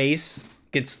her face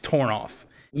gets torn off.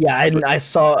 Yeah, I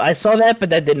saw that,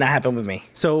 but that did not happen with me.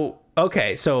 So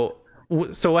okay, so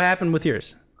what happened with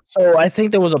yours? So I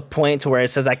think there was a point to where it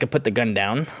says I could put the gun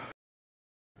down,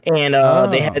 and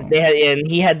they had, and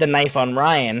he had the knife on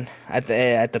Ryan at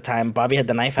the time. Bobby had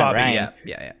the knife on Ryan.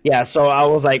 Yeah. So I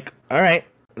was like, all right,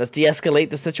 let's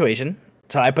de-escalate the situation.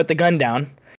 So I put the gun down.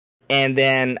 And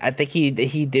then I think he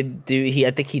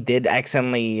did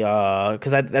accidentally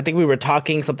because I think we were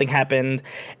talking, something happened,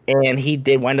 and he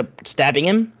did wind up stabbing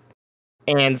him,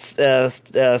 and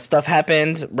stuff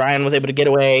happened. Ryan was able to get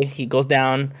away. He goes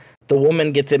down. The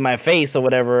woman gets in my face or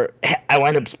whatever. I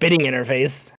wind up spitting in her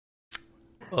face.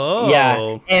 Oh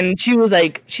yeah, and she was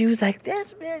like,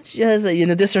 "This bitch just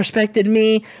disrespected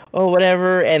me or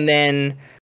whatever." And then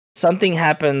something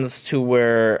happens to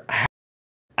where.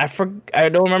 I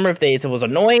don't remember if it was a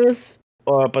noise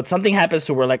but something happens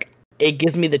to where like it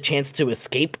gives me the chance to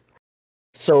escape.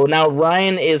 So now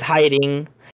Ryan is hiding,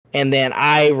 and then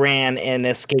I ran and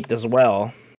escaped as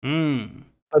well.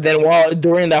 But then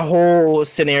during that whole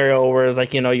scenario where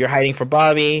like you're hiding for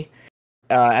Bobby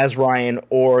as Ryan,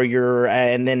 or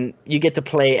and then you get to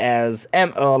play as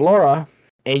Laura,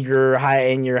 and you're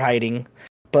hiding.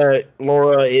 But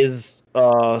Laura is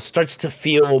starts to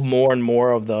feel more and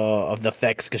more of the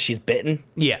effects because she's bitten.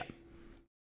 Yeah.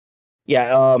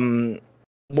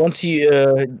 Once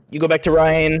you go back to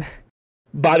Ryan,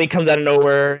 Bobby comes out of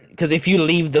nowhere because if you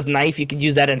leave this knife, you can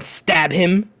use that and stab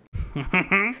him.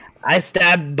 I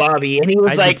stabbed Bobby, and he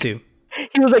was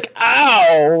he was like,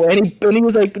 "Ow!" and he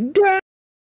was like, "Damn."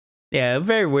 Yeah,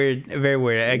 very weird, very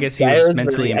weird. I guess he was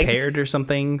mentally impaired or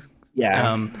something.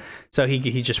 Yeah. So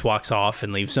he just walks off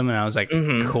and leaves him, and I was like,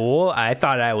 cool. I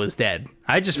thought I was dead.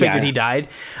 I just figured he died.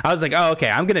 I was like, oh, okay,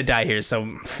 I'm gonna die here, so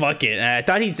fuck it. And I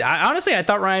thought I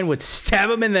thought Ryan would stab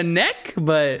him in the neck,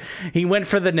 but he went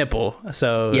for the nipple.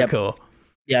 So cool.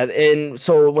 Yeah, and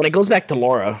so when it goes back to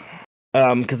Laura,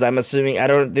 because I'm assuming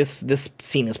this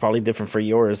scene is probably different for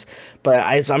yours, but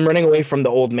I'm running away from the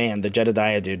old man, the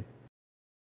Jedediah dude.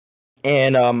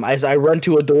 And as I run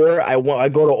to a door, I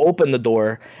go to open the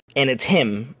door, and it's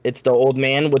him. It's the old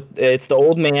man with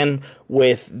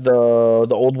the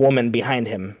old woman behind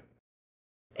him,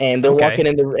 and they're walking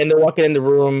in the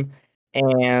room,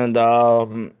 and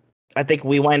I think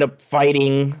we wind up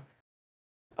fighting.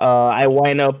 I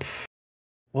wind up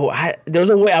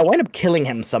killing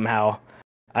him somehow.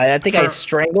 I think I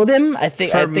strangled him. I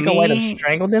think I might have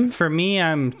strangled him. For me,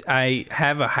 I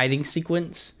have a hiding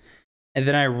sequence. And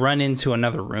then I run into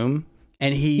another room,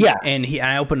 and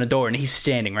I open the door, and he's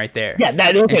standing right there. Yeah,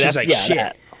 and she's like, shit.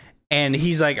 That. And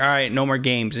he's like, all right, no more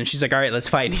games. And she's like, all right, let's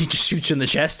fight. And he just shoots her in the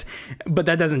chest, but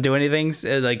that doesn't do anything.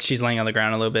 Like, she's laying on the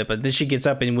ground a little bit, but then she gets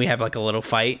up, and we have like a little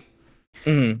fight.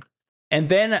 And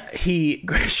then she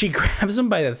grabs him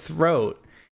by the throat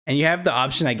and you have the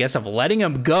option, I guess, of letting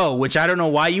him go, which I don't know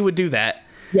why you would do that.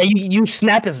 Yeah, you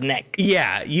snap his neck.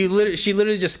 Yeah, she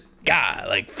literally just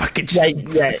fucking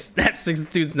snaps this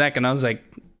dude's neck, and I was like,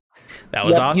 that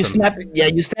was awesome.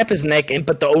 You snap his neck,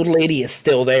 but the old lady is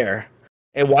still there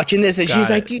and watching this, and she's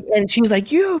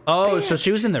like, you. Oh, so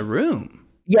she was in the room.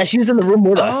 Yeah, she was in the room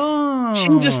with us. She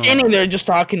was just standing there, just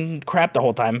talking crap the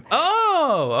whole time.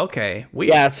 Oh, okay.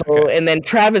 Weird. Yeah. So, okay. And then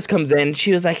Travis comes in.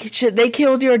 She was like, "They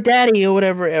killed your daddy or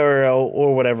whatever,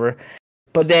 or whatever."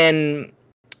 But then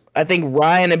I think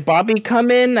Ryan and Bobby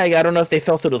come in. I don't know if they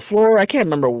fell through the floor. I can't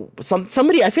remember.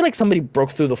 Somebody. I feel like somebody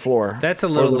broke through the floor. That's a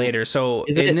little later. So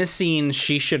in this scene,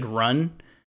 she should run.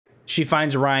 She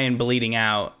finds Ryan bleeding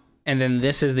out, and then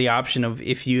this is the option of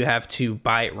if you have to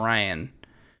bite Ryan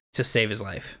to save his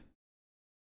life.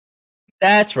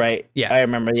 That's right. Yeah, I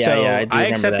remember. Yeah, so yeah. I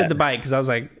accepted the bite because I was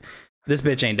like, this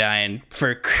bitch ain't dying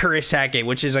for Chris Hackett,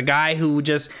 which is a guy who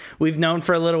we've known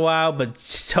for a little while, but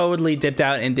totally dipped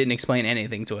out and didn't explain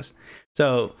anything to us.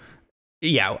 So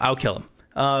yeah, I'll kill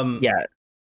him.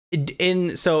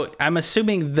 Yeah. So I'm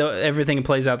assuming everything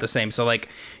plays out the same. So like,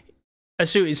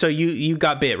 so you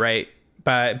got bit, right?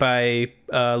 By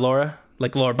Laura?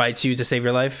 Like Laura bites you to save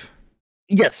your life?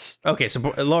 Yes. Okay,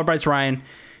 so Laura bites Ryan,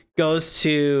 goes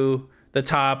to the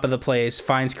top of the place,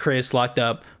 finds Chris locked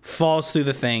up, falls through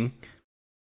the thing.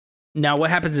 Now, what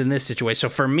happens in this situation? So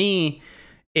for me,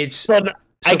 I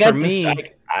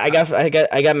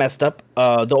got messed up.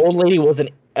 The old lady wasn't.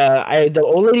 The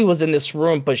old lady was in this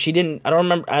room, but she didn't. I don't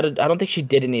remember. I don't think she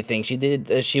did anything. She did.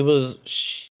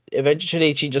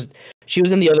 Eventually, she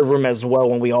was in the other room as well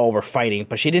when we all were fighting,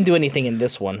 but she didn't do anything in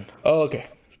this one. Oh, okay.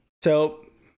 So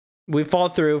we fall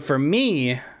through. For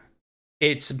me,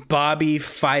 it's Bobby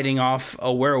fighting off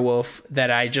a werewolf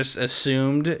that I just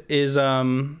assumed is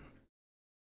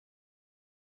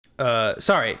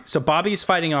sorry. So Bobby's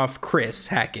fighting off Chris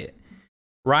Hackett.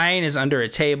 Ryan is under a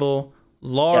table.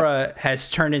 Laura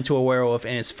has turned into a werewolf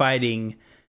and is fighting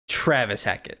Travis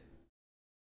Hackett.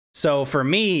 So for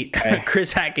me,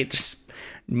 Chris Hackett just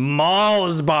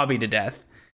mauls Bobby to death.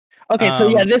 Okay, so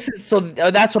yeah, that's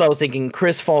what I was thinking.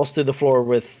 Chris falls through the floor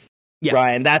with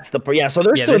Ryan. That's So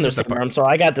they're still in the same room. So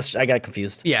I got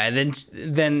confused. Yeah, and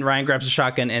then Ryan grabs a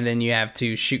shotgun, and then you have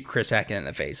to shoot Chris Hackett in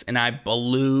the face, and I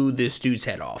blew this dude's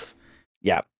head off.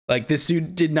 Yeah, like this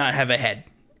dude did not have a head.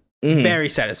 Mm-hmm. Very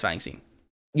satisfying scene.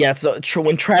 Yeah. So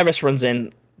when Travis runs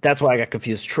in, that's why I got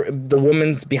confused. The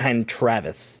woman's behind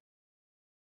Travis.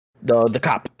 The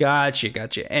cop.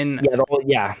 Gotcha. And the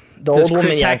does old woman,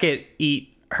 Chris Hackett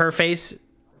eat her face?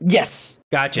 Yes.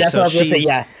 Gotcha. That's so she's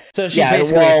so she's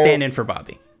basically a stand-in for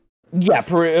Bobby. Yeah.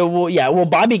 Well,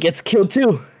 Bobby gets killed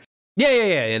too.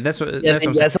 Yeah. That's what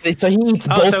I'm saying. So he eats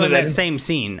both of them in that same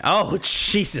scene. Oh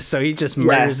Jesus! So he just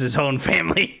murders his own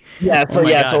family. Yeah.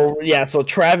 So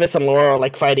Travis and Laura are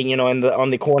like fighting, on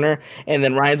the corner, and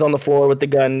then Ryan's on the floor with the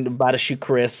gun about to shoot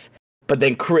Chris. But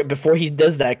then before he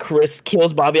does that, Chris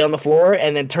kills Bobby on the floor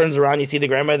and then turns around. You see the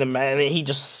grandmother, and then he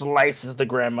just slices the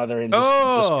grandmother and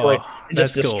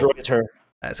just destroys her.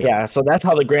 That's cool. Yeah, so that's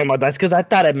how the grandma dies. Because I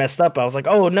thought I messed up. I was like,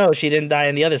 oh no, she didn't die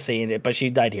in the other scene, but she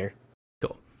died here.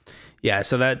 Cool. Yeah,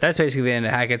 so that's basically the end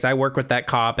of Hackett's. I work with that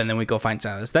cop, and then we go find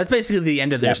Silas. That's basically the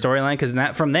end of their storyline.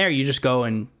 Because from there, you just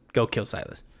go kill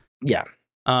Silas. Yeah.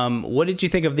 What did you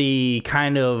think of the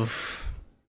kind of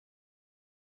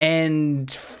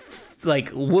end?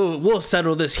 Like we'll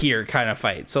settle this here kind of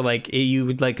fight. So like you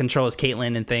would like control as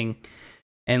Caitlyn and thing,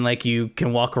 and like you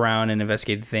can walk around and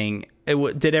investigate the thing.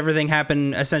 Did everything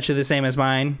happen essentially the same as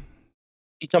mine?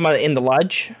 You talking about in the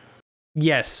lodge?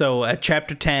 Yes. So at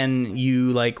chapter 10,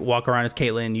 you like walk around as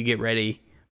Caitlyn, you get ready.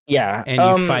 Yeah. And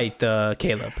you fight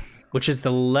Caleb, which is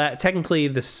technically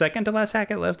the second to last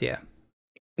Hackett left. Yeah.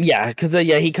 Yeah, because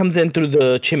he comes in through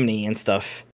the chimney and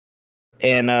stuff.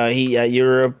 And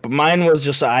mine was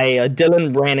just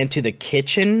Dylan ran into the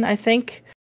kitchen, I think,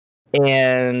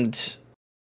 and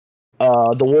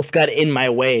the wolf got in my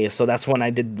way, so that's when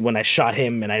I shot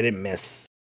him and I didn't miss.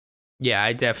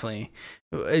 Yeah, there's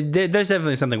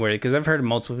definitely something weird because I've heard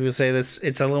multiple people say this.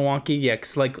 It's a little wonky. Yeah,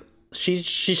 cause like she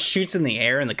shoots in the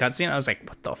air in the cutscene. I was like,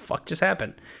 what the fuck just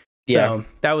happened? Yeah, so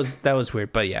that was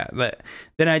weird. But yeah,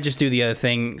 then I just do the other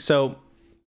thing. So.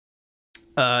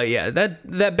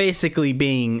 That basically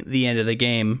being the end of the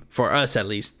game for us at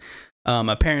least.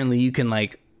 Apparently you can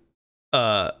like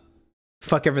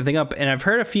fuck everything up, and I've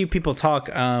heard a few people talk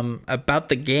about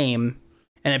the game,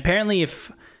 and apparently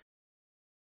if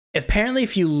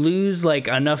you lose like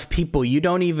enough people, you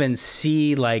don't even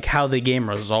see like how the game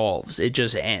resolves. It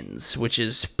just ends, which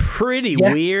is pretty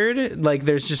weird. Like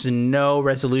there's just no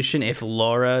resolution if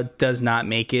Laura does not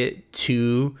make it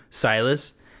to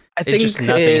Silas. I think just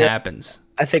nothing happens.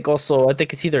 I think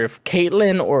it's either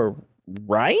Caitlyn or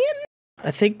Ryan.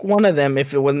 I think one of them.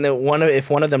 If one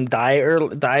of them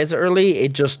dies early,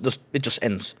 it just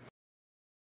ends.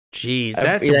 Jeez,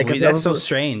 that's so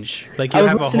strange. Like you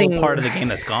have a whole part of the game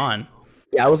that's gone.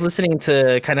 Yeah, I was listening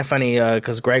to kind of funny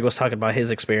because Greg was talking about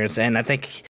his experience, and I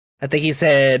think he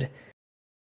said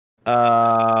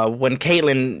when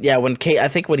Caitlyn, I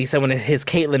think what he said when his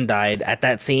Caitlyn died at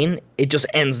that scene, it just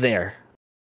ends there.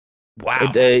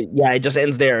 Wow. It just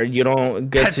ends there. You don't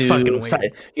get That's fucking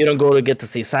weird. You don't go to get to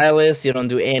see Silas. You don't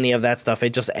do any of that stuff.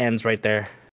 It just ends right there.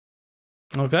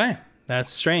 Okay,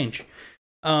 that's strange.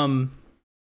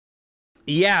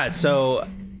 Yeah. So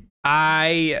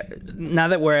now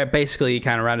that we're basically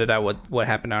kind of rounded out what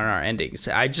happened on our endings,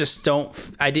 I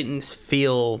didn't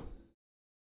feel.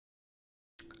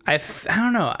 I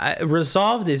don't know.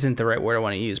 Resolved isn't the right word I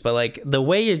want to use, but like the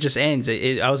way it just ends,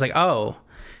 I was like, oh.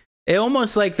 It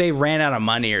almost like they ran out of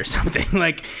money or something.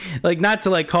 like not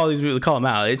to like call these people to call them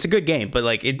out. It's a good game, but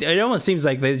like it almost seems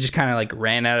like they just kind of like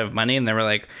ran out of money and they were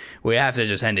like, we have to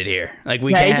just end it here. Like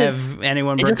we can't have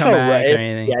anyone come back or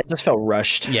anything. Yeah, it just felt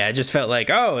rushed. Yeah, it just felt like,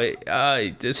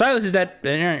 Silas is dead.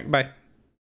 All right, bye.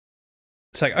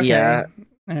 It's like, okay. Yeah.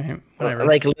 All right, whatever.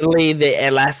 Like literally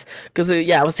the last, because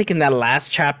I was thinking that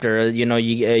last chapter. You know,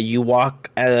 you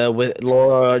walk with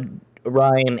Laura,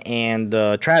 Ryan, and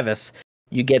Travis.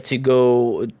 You get to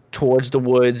go towards the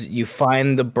woods. You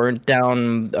find the burnt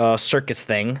down circus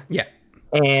thing. Yeah.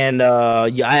 And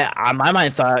my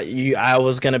mind thought I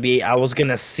was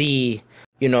gonna see,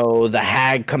 you know, the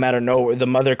hag come out of nowhere, the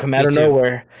mother come out of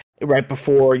nowhere right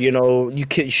before, you know, you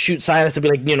could shoot Silas and be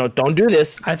like, you know, don't do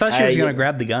this. I thought she was gonna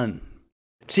grab the gun.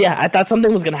 So yeah, I thought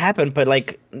something was gonna happen, but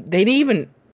like they didn't even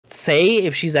say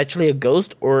if she's actually a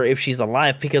ghost or if she's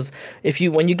alive, because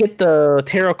when you get the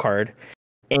tarot card.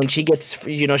 And she gets,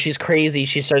 you know, she's crazy.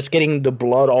 She starts getting the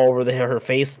blood all over her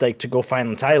face, like to go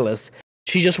find Silas.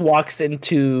 She just walks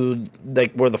into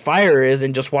like where the fire is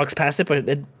and just walks past it. But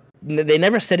they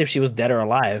never said if she was dead or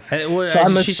alive.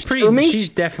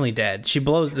 She's definitely dead. She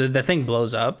blows the thing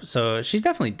blows up, so she's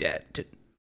definitely dead.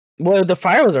 Well, the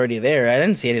fire was already there. I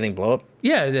didn't see anything blow up.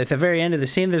 Yeah, at the very end of the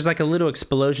scene, there's like a little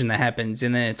explosion that happens,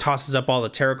 and then it tosses up all the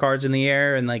tarot cards in the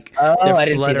air, and like I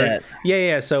didn't see that.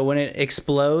 Yeah. So when it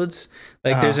explodes,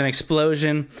 like there's an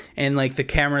explosion, and like the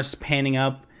camera's panning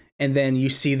up, and then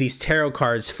you see these tarot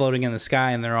cards floating in the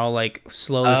sky, and they're all like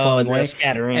slowly falling away,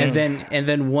 scattering. And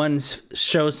then one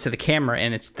shows to the camera,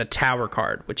 and it's the Tower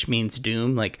card, which means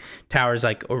doom. Like Tower's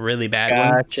like a really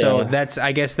bad one. So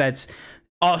I guess that's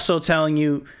also telling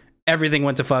you. Everything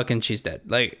went to fuck and she's dead.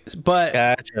 Like, but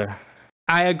gotcha.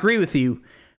 I agree with you.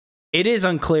 It is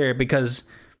unclear because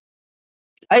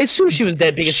I assume she was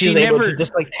dead because she was able to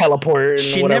just like teleport. And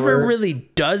she whatever. Never really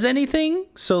does anything.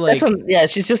 So like,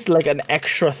 she's just like an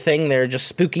extra thing there,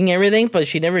 just spooking everything. But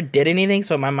she never did anything.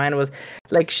 So my mind was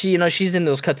like, she's in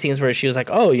those cutscenes where she was like,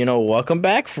 oh, you know, welcome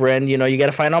back, friend. You know, you got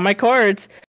to find all my cards.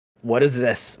 What is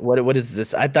this? What is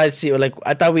this? I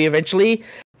thought we eventually.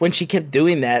 When she kept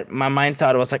doing that, my mind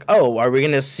thought it was like, oh, are we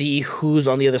going to see who's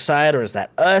on the other side? Or is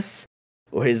that us?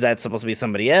 Or is that supposed to be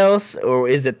somebody else? Or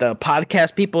is it the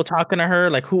podcast people talking to her?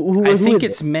 Like, who I think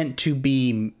it's meant to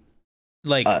be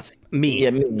like us. Me.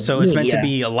 Yeah, so it's meant to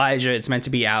be Elijah. It's meant to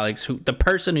be Alex, the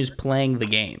person who's playing the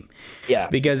game. Yeah.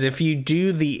 Because if you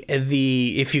do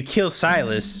if you kill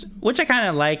Silas, which I kind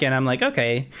of like, and I'm like,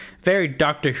 okay, very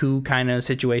Doctor Who kind of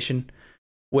situation.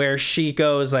 Where she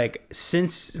goes like,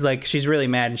 since like she's really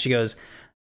mad and she goes,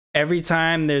 every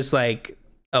time there's like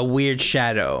a weird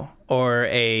shadow or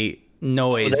a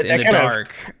noise in the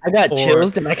dark, I got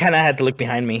chills and I kind of had to look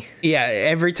behind me. Yeah,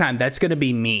 every time that's gonna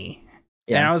be me.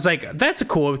 Yeah. And I was like, that's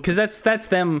cool because that's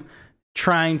them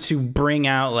trying to bring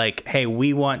out like, hey,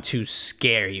 we want to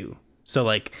scare you. So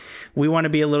like, we want to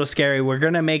be a little scary. We're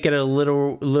gonna make it a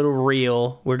little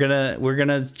real. We're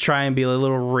gonna try and be a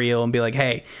little real and be like,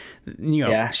 hey. You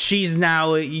know, she's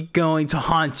now going to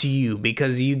haunt you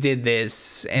because you did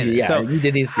this, and so you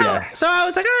did these. Yeah. So I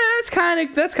was like, oh,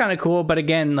 that's kind of cool, but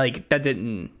again, like that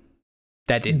didn't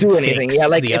do anything. Yeah,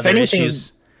 like the if other anything,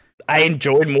 issues. I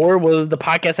enjoyed more was the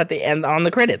podcast at the end on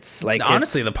the credits. Like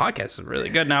honestly, the podcast is really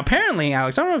good. Now, apparently,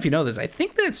 Alex, I don't know if you know this. I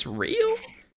think that's real.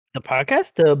 The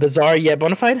podcast, the Bizarre Yet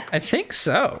Bonafide. I think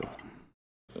so.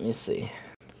 Let me see.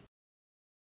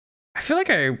 I feel like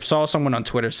I saw someone on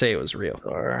Twitter say it was real.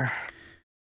 Bizarre.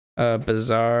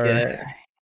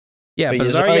 Yeah,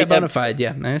 Bizarre Yet Bonafide.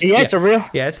 Yeah, nice. Yeah, it's a real.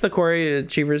 Yeah, it's the Quarry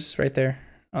Achievers right there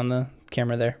on the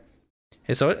camera there.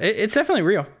 Yeah, so it's definitely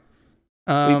real.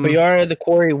 We are the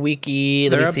Quarry Wiki.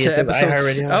 They're up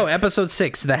to episode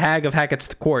 6, The Hag of Hackett's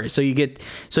the Quarry. So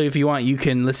if you want, you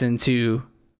can listen to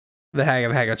The Hag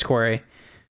of Haggards Quarry.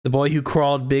 The Boy Who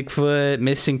Crawled, Bigfoot,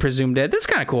 Missing Presumed Dead. That's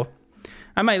kind of cool.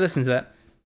 I might listen to that.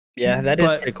 Yeah, that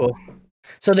is pretty cool.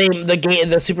 So the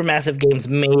Supermassive Games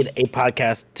made a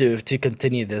podcast to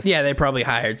continue this. Yeah, they probably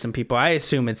hired some people. I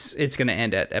assume it's going to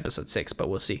end at episode 6, but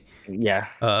we'll see. Yeah.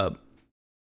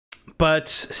 But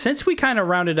since we kind of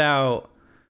rounded out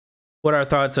what our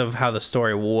thoughts of how the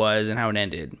story was and how it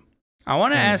ended, I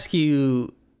want to ask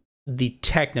you the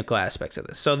technical aspects of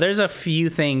this. So there's a few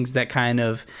things that kind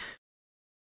of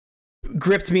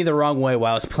gripped me the wrong way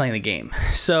while I was playing the game.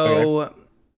 So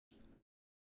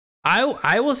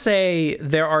I will say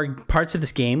there are parts of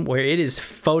this game where it is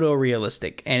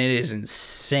photorealistic and it is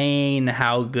insane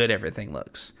how good everything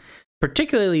looks,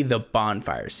 particularly the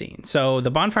bonfire scene. So the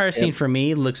bonfire scene for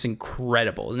me looks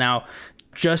incredible. Now,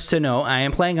 just to know, I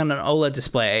am playing on an OLED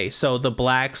display, so the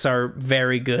blacks are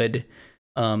very good.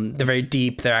 They're very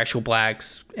deep. They're actual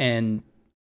blacks and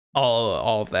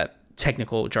all of that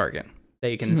technical jargon that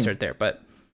you can insert there. But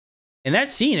in that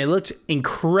scene, it looked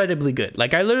incredibly good.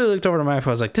 Like, I literally looked over to my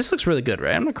phone. I was like, this looks really good,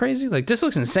 right? I'm not crazy. Like, this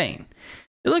looks insane.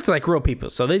 It looked like real people.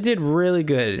 So they did really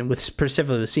good with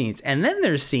specifically the scenes. And then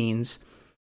there's scenes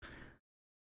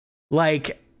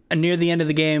like near the end of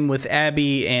the game with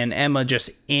Abby and Emma just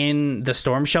in the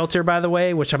storm shelter, by the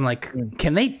way, which I'm like,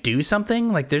 can they do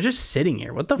something? Like, they're just sitting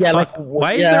here. What the fuck? Like,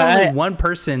 why is there only one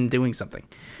person doing something?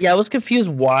 Yeah, I was confused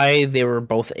why they were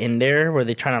both in there. Were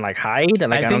they trying to like hide?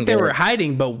 Like, I think they were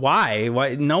hiding, but why?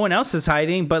 Why no one else is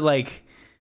hiding? But like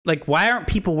why aren't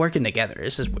people working together?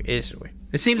 It's just weird.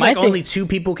 It seems like only two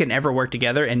people can ever work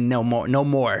together, and no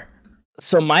more.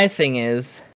 So my thing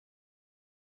is,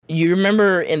 you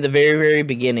remember in the very, very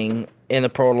beginning in the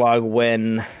prologue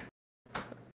when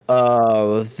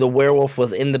the werewolf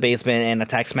was in the basement and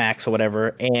attacks Max or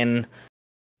whatever, and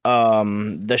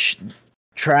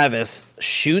Travis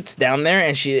shoots down there,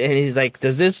 and he's like,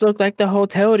 "Does this look like the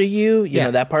hotel to you?" You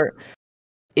know that part.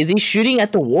 Is he shooting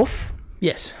at the wolf?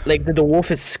 Yes. Like, did the wolf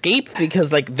escape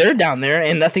because like they're down there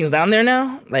and nothing's down there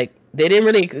now? Like, they didn't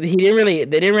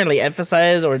really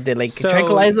emphasize or did like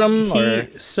tranquilize them.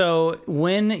 So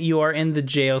when you are in the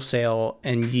jail cell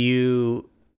and you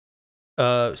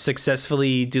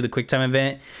successfully do the quick time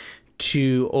event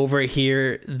to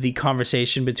overhear the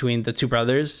conversation between the two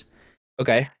brothers.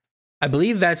 Okay. I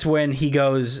believe that's when he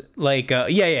goes like,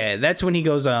 that's when he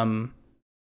goes,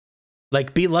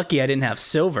 like, be lucky I didn't have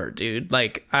silver, dude.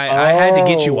 Like, I had to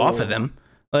get you off of them.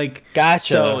 Like, gotcha.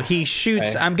 So he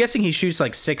shoots, I'm guessing he shoots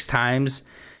like 6 times.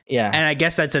 Yeah. And I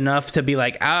guess that's enough to be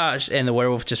like, and the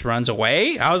werewolf just runs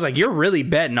away. I was like, you're really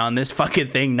betting on this fucking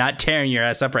thing not tearing your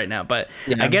ass up right now. But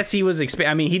I guess he was,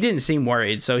 I mean, he didn't seem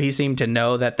worried. So he seemed to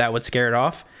know that would scare it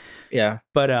off. Yeah.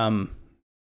 But,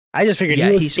 I just figured he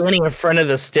was standing in front of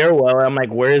the stairwell. And I'm like,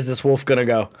 where is this wolf gonna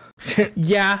go?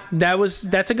 Yeah,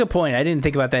 that's a good point. I didn't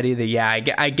think about that either. Yeah,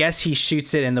 I guess he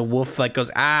shoots it and the wolf like goes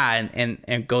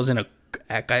and goes in a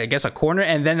corner,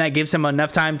 and then that gives him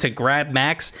enough time to grab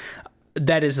Max,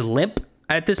 that is limp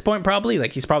at this point, probably.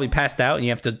 Like, he's probably passed out, and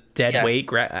you have to dead weight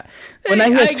grab. Well, now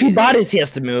he has 2 bodies he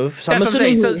has to move. So that's what I'm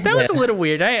saying. So that was a little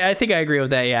weird. I think I agree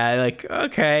with that. Yeah, like,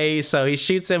 okay, so he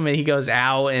shoots him and he goes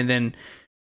out and then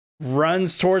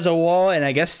runs towards a wall and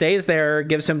I guess stays there,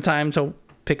 gives him time to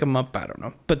pick him up. I don't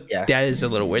know, but that is a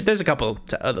little weird. There's a couple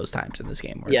of those times in this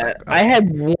game where it's like, I had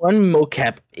one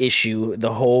mocap issue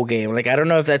the whole game. Like, I don't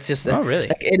know if that's just really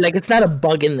like it's not a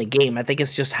bug in the game. I think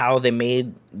it's just how they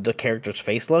made the character's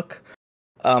face look.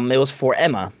 It was for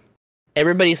Emma.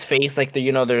 Everybody's face, like,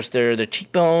 there's their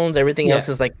cheekbones, everything else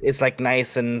is like, it's like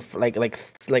nice and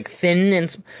like thin,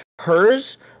 and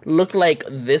hers looked like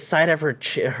this side of her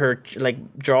like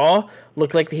jaw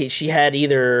looked like she had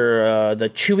either the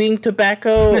chewing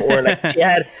tobacco or like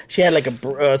she had like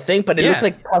a thing, but it looked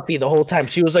like puffy the whole time.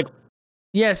 She was like,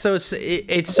 so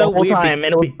it's so weird time,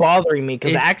 and it was bothering me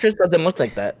because the actress doesn't look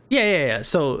like that. Yeah.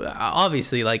 So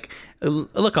obviously, like,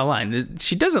 look online,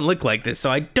 she doesn't look like this, so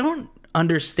I don't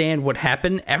understand what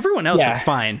happened. Everyone else looks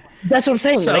fine. That's what I'm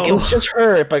saying. So, like, it was just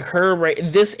her. Like, her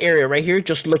this area right here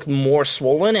just looked more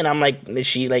swollen, and I'm like, does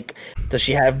she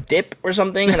have dip or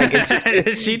something? And like,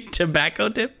 is she tobacco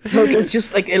dip? Look, it's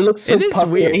just like, it looks so puffy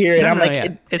weird right here, and I'm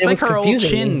like, it's like her old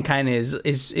chin kind of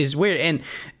is weird,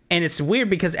 and it's weird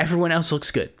because everyone else looks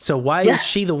good. So why is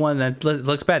she the one that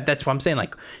looks bad? That's what I'm saying.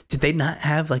 Like, did they not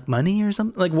have like money or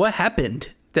something? Like, what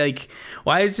happened? Like,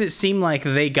 why does it seem like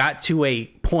they got to a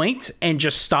point and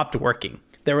just stopped working?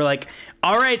 They were like,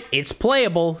 all right, it's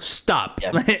playable, stop.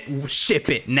 Ship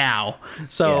it now.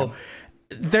 So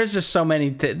there's just so many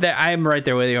that I'm right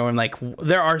there with you. I'm like,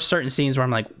 there are certain scenes where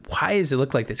I'm like, why does it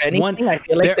look like this? Anything, I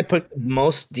feel like they put the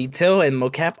most detail and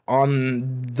mocap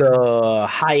on the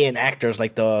high end actors,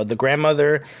 like the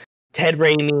grandmother, Ted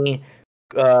Raimi,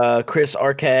 Chris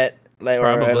Arquette, like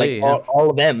Probably, all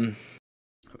of them.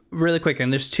 Really quick,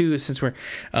 and there's two, since we're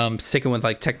sticking with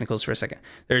like technicals for a second.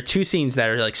 There are two scenes that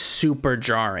are like super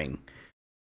jarring.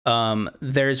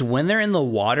 There's when they're in the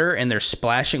water and they're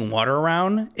splashing water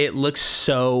around. It looks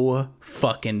so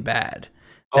fucking bad.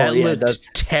 That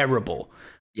looked terrible.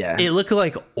 Yeah, it looked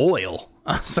like oil.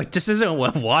 I was like, this isn't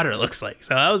what water looks like.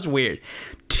 So that was weird.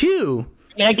 Two,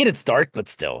 yeah, I get it's dark, but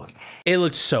still, it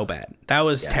looked so bad. That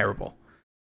was terrible.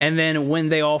 And then when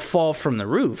they all fall from the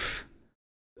roof,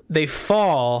 they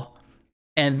fall,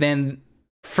 and then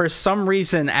for some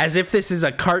reason, as if this is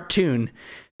a cartoon,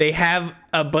 they have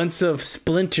a bunch of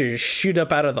splinters shoot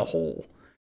up out of the hole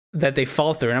that they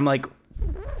fall through. And I'm like,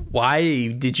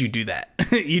 why did you do that?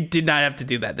 You did not have to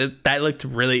do that. That looked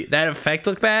really, that effect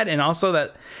looked bad. And also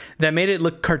that made it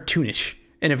look cartoonish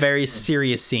in a very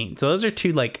serious scene. So those are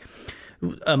two like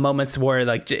moments where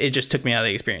like it just took me out of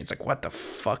the experience. Like, what the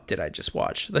fuck did I just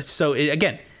watch?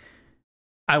 Again,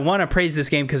 I want to praise this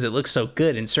game because it looks so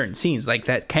good in certain scenes. Like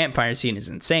that campfire scene is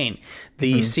insane.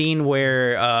 The scene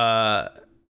where,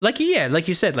 like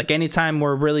you said, like anytime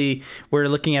we're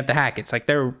looking at the hack, it's like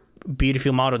they're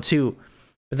beautifully modeled too.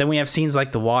 But then we have scenes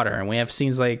like the water, and we have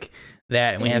scenes like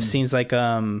that, and we have scenes like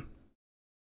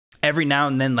every now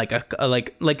and then like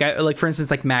for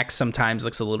instance, like Max sometimes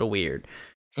looks a little weird.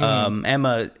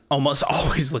 Emma almost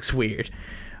always looks weird.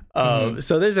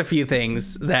 So there's a few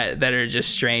things that are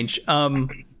just strange. Do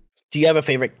you have a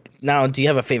favorite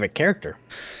character?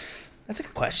 That's a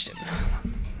good question.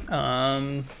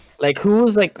 Like, who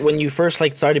was, like, when you first,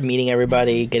 like, started meeting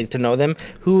everybody, getting to know them,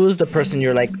 who was the person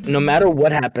you're like, no matter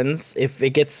what happens, if it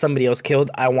gets somebody else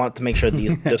killed, I want to make sure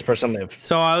this person lives?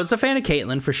 So I was a fan of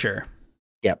Caitlyn for sure.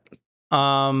 Yep.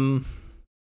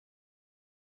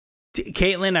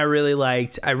 Caitlyn I really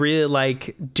liked. I really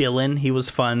like Dylan. He was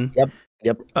fun. Yep.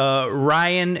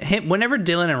 Ryan, whenever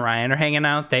Dylan and Ryan are hanging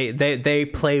out, they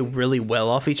play really well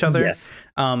off each other. Yes.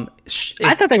 I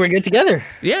thought they were good together.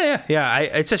 Yeah.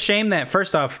 It's a shame that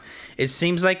first off, it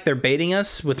seems like they're baiting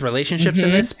us with relationships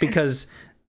in this because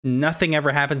nothing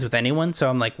ever happens with anyone. So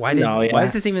I'm like, why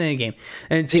is this even in a game?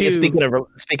 And speaking of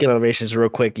relationships, real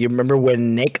quick, you remember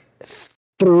when Nick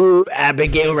threw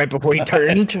Abigail right before he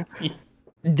turned?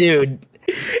 Dude.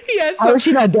 Yes. How is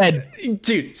she not dead,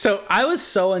 dude? So that was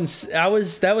so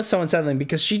unsettling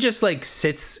because she just like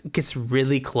gets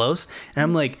really close, and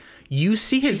I'm like, you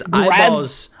see his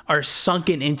eyeballs are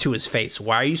sunken into his face.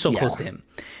 Why are you so close to him?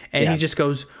 And he just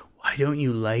goes, "Why don't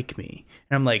you like me?"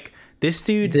 And I'm like, this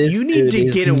dude, you need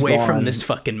to get away from this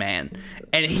fucking man.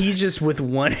 And he just with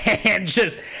one hand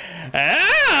just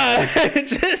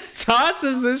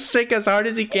tosses this chick as hard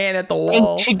as he can at the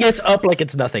wall. And she gets up like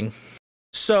it's nothing.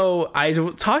 So I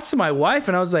talked to my wife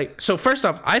and I was like, so first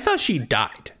off, I thought she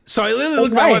died. So I literally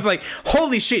looked at my wife like,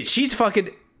 holy shit, she's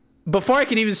fucking, before I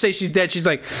can even say she's dead, she's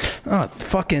like, oh,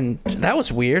 fucking, that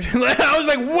was weird. I was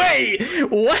like, wait,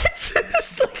 what?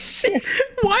 It's like, shit,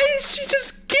 why is she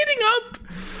just getting up?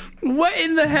 What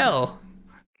in the hell?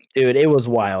 Dude, it was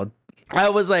wild. I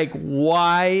was like,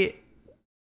 why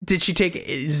did she take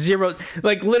zero?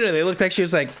 Like, literally, it looked like she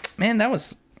was like, man, that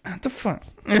was, what the fuck?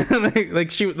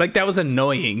 like that was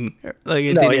annoying. Like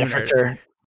it didn't for sure.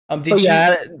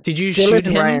 Did you shoot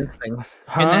him in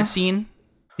that scene?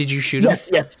 Did you shoot him?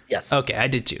 Yes. Okay, I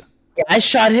did too. Yeah, I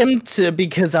shot him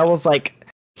because I was like,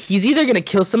 he's either gonna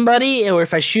kill somebody, or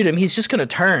if I shoot him, he's just gonna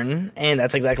turn, and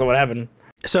that's exactly what happened.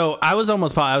 So I was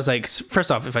like,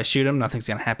 first off, if I shoot him, nothing's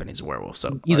gonna happen. He's a werewolf.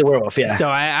 So he's a werewolf, yeah. So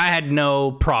I had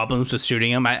no problems with shooting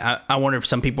him. I wonder if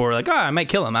some people were like, oh, I might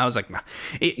kill him. I was like, nah.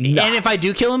 And if I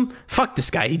do kill him, fuck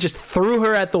this guy. He just threw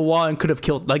her at the wall and could have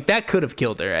killed. Like that could have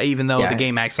killed her, even though the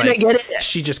game acts like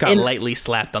she just got lightly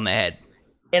slapped on the head.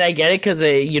 And I get it because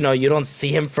you don't see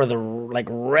him for the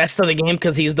rest of the game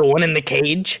because he's the one in the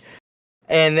cage.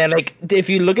 And then, like, if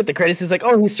you look at the credits, it's like,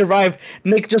 oh, he survived.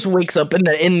 Nick just wakes up in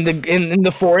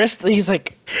the forest. He's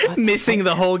like missing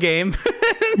the whole game.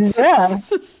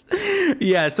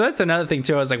 Yeah. So that's another thing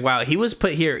too. I was like, wow, he was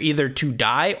put here either to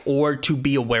die or to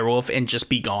be a werewolf and just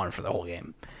be gone for the whole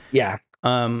game. Yeah.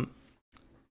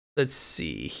 Let's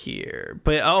see here.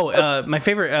 But my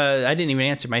favorite. I didn't even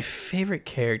answer my favorite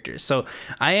characters. So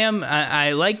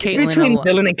I like Caitlyn. It's between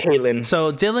Dylan and Caitlyn.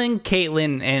 So Dylan,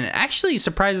 Caitlyn, and actually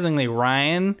surprisingly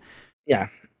Ryan. Yeah.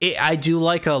 I do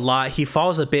like a lot. He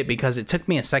falls a bit because it took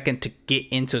me a second to get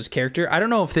into his character. I don't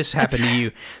know if this happened to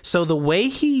you. So the way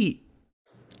he's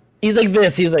like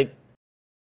this. He's like.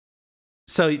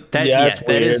 So that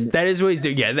that is what he's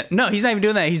doing. Yeah, no, he's not even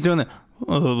doing that. He's doing the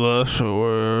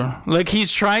like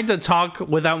he's trying to talk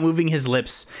without moving his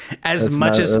lips as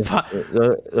much as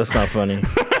that's not funny.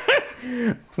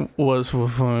 What's funny?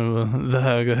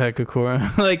 The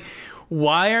Hagakura. Like,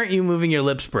 why aren't you moving your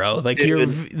lips, bro? Like,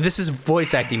 this is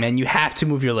voice acting, man. You have to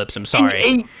move your lips. I'm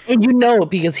sorry. And you know,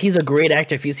 because he's a great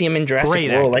actor. If you see him in Jurassic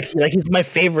World, like he's my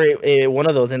favorite one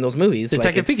of those in those movies.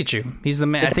 Detective Pikachu. He's the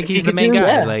man. I think he's the main guy.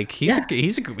 Yeah. Like,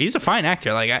 he's a fine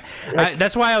actor. Like,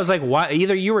 that's why I was like, why?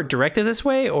 Either you were directed this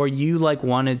way, or you like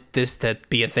wanted this to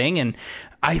be a thing. And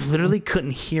I literally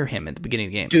couldn't hear him at the beginning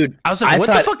of the game, dude. I was like,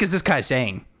 what the fuck is this guy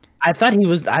saying? I thought he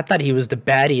was the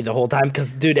baddie the whole time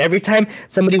because, dude, every time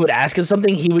somebody would ask him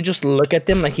something, he would just look at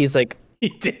them like he's like he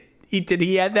did.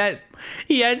 He had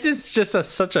this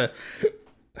such a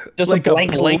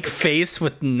blank face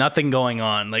with nothing going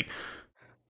on. Like,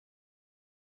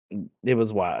 it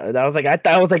was wild. I was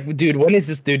like, dude, when is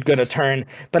this dude gonna turn?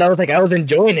 But I was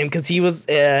enjoying him because he was.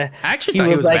 I actually thought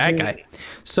he was a bad guy.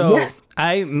 So yes.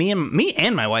 Me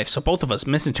and my wife, so both of us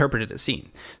misinterpreted the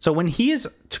scene. So when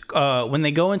when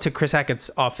they go into Chris Hackett's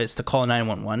office to call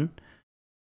 911,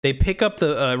 they pick up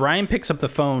Ryan picks up the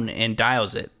phone and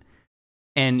dials it,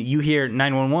 and you hear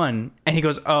 911, and he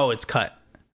goes, "Oh, it's cut."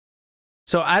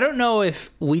 So I don't know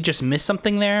if we just missed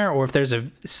something there or if there's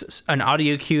an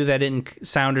audio cue that didn't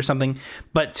sound or something.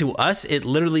 But to us, it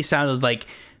literally sounded like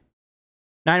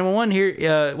 911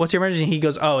 here. What's your emergency? He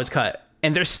goes, "Oh, it's cut."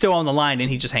 And they're still on the line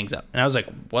and he just hangs up. And I was like,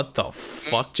 what the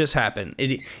fuck just happened?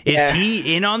 Is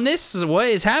he in on this? What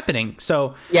is happening?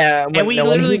 So, and we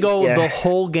literally go the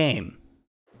whole game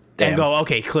and go,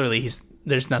 okay, clearly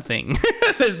there's nothing.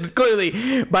 There's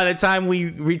clearly, by the time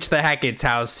we reach the Hackett's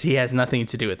house, he has nothing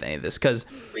to do with any of this. Because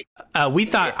both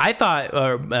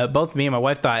me and my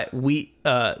wife thought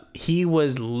he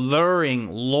was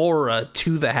luring Laura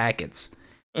to the Hackett's.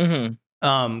 Mm-hmm.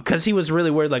 Because he was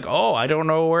really worried, like, oh, I don't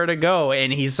know where to go,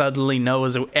 and he suddenly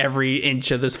knows every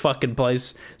inch of this fucking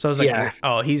place. So I was like,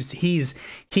 oh,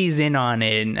 he's in on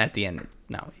it. And at the end,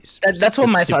 no, that's what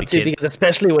my thought too, because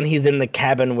especially when he's in the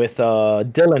cabin with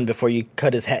Dylan before you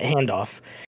cut his hand off.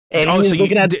 And so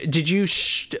did you?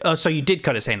 So you did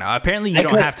cut his hand off. Apparently, you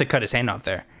don't have to cut his hand off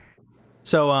there.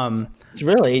 So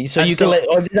really? So you can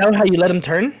is that how you let him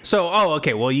turn? So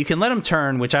okay. Well, you can let him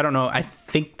turn, which I don't know. I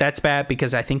think that's bad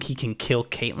because I think he can kill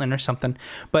Caitlin or something.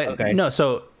 But no.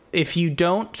 So if you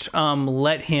don't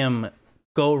let him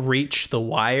go reach the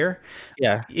wire,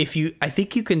 I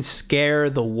think you can scare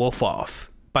the wolf off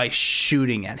by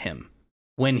shooting at him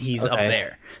when he's up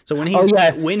there. So when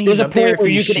he's up there, if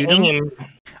you shoot him,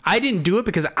 I didn't do it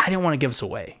because I didn't want to give us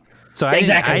away. So I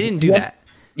didn't do that.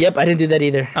 Yep, I didn't do that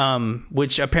either.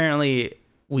 Which apparently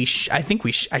I think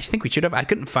we should have. I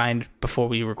couldn't find before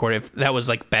we recorded if that was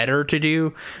like better to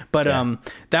do, but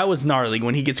that was gnarly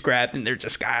when he gets grabbed and they're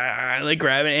just like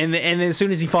grabbing, and then as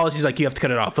soon as he falls, he's like, you have to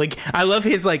cut it off. Like I love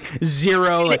his like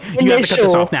zero, like you have to cut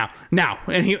this off now,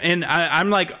 and I'm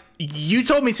like, you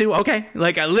told me to. Okay,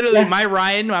 like I literally my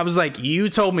Ryan, I was like, you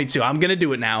told me to. I'm gonna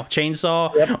do it now.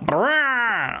 Chainsaw.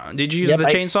 Yep. Did you use the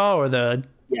chainsaw or the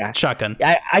shotgun?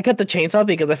 I cut the chainsaw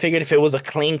because I figured if it was a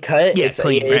clean cut, it's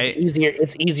easier.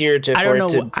 It's easier to. I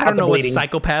don't know what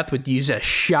psychopath would use a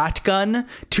shotgun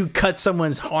to cut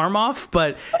someone's arm off,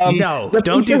 but no,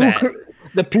 don't do that.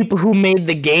 The people who made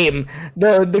the game,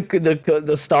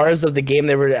 the stars of the game,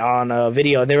 they were on a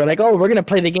video. They were like, "Oh, we're gonna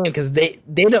play the game," because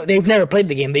they've never played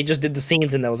the game. They just did the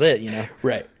scenes and that was it, you know.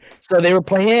 Right. So they were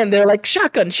playing. They were like,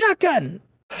 "Shotgun."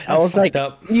 I was like,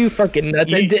 you fucking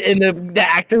nuts. And the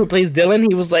actor who plays Dylan,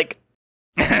 he was like...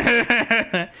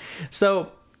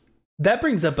 So that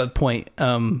brings up a point that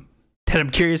I'm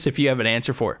curious if you have an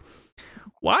answer for.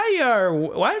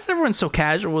 Why is everyone so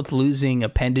casual with losing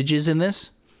appendages in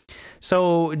this?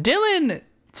 So Dylan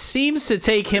seems to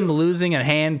take him losing a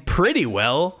hand pretty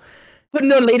well. But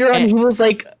no, later on, he was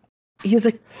like,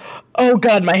 oh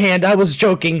God, my hand! I was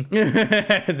joking.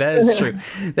 That is true.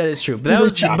 That is true.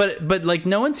 But like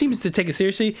no one seems to take it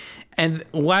seriously. And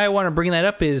why I want to bring that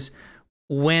up is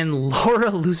when Laura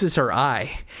loses her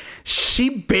eye, she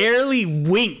barely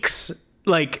winks.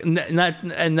 Like not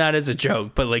as a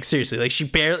joke, but like seriously, like she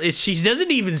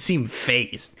doesn't even seem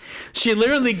fazed. She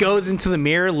literally goes into the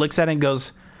mirror, looks at it, and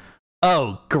goes,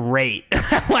 "Oh, great!"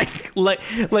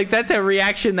 like that's a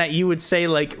reaction that you would say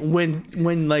like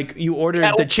when like you ordered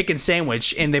the chicken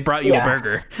sandwich and they brought you a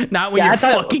burger, not when your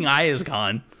fucking eye is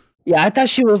gone. Yeah, I thought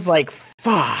she was like,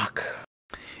 "Fuck."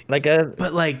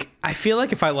 But like I feel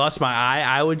like if I lost my eye,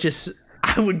 I would just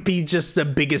I would be just the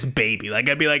biggest baby. Like,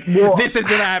 I'd be like, Well, this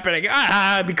isn't happening.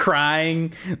 I'd be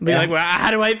crying. Be like, well,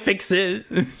 how do I fix it?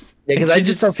 Yeah, because I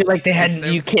just don't feel like they had.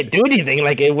 You can't do anything.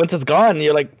 Like once it's gone,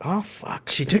 you're like, oh fuck.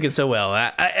 She took it so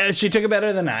well. She took it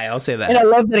better than I'll say that. And I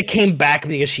love that it came back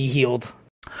because she healed.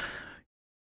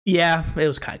 Yeah, it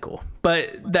was kind of cool.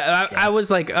 But I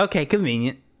was like, okay,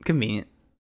 convenient.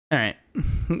 All right.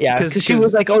 Yeah, because she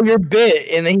was like, oh, you're bit.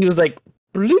 And then he was like,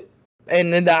 bloop.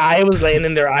 And then the eye was laying,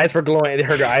 and their eyes were glowing.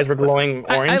 Her eyes were glowing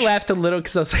orange. I laughed a little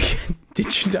because I was like,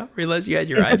 did you not realize you had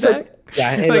your eye back?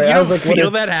 Yeah, like, you don't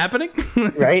feel that happening?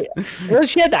 Right? Well,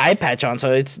 she had the eye patch on,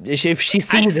 so if she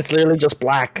sees, it's literally just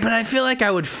black. But I feel like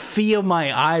I would feel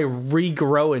my eye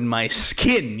regrow in my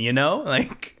skin, you know?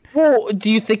 Like... Well, do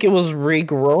you think it was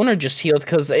regrown or just healed?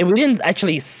 Because we didn't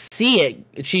actually see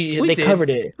it. They covered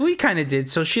it. We kind of did.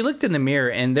 So she looked in the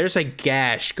mirror, and there's a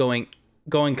gash going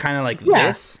kind of like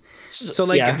this. So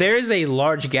like there's a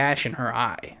large gash in her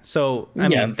eye. So I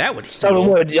mean that would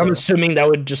heal. I'm assuming that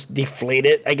would just deflate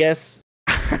it, I guess.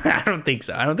 I don't think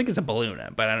so. I don't think it's a balloon,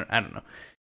 but I don't know.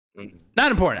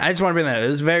 Not important. I just want to bring that up. It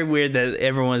was very weird that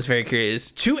everyone was very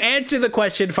curious. To answer the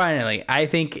question finally, I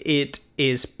think it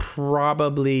is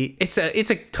probably it's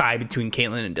a tie between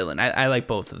Caitlyn and Dylan. I like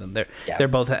both of them. They're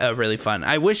both really fun.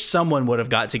 I wish someone would have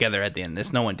got together at the end of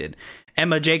this. No one did.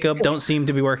 Emma, Jacob don't seem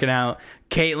to be working out.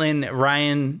 Caitlyn,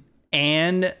 Ryan,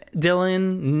 and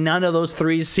Dylan, none of those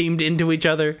three seemed into each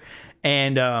other.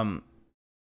 And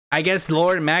I guess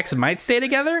Lord and Max might stay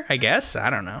together. I guess. I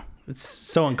don't know. It's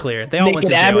so unclear. They all went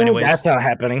to jail anyways. That's not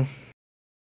happening.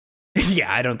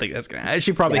 Yeah, I don't think that's gonna.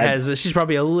 She probably has. She's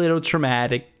probably a little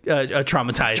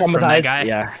traumatized from that guy.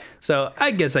 Yeah. So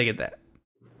I guess I get that.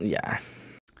 Yeah.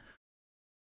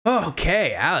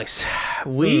 Okay, Alex,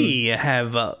 we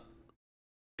have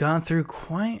gone through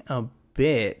quite a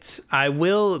bit. I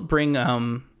will bring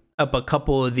up a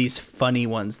couple of these funny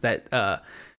ones that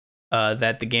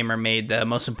that the gamer made. The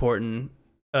most important.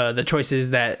 The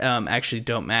choices that actually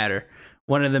don't matter.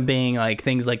 One of them being like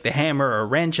things like the hammer or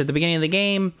wrench at the beginning of the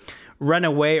game, run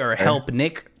away or help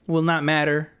Nick will not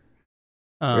matter.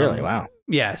 Really? Wow.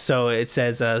 Yeah. So it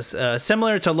says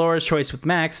similar to Laura's choice with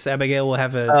Max, Abigail will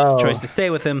have a choice to stay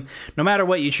with him. No matter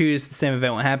what you choose, the same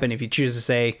event will happen. If you choose to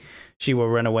say she will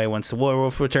run away once the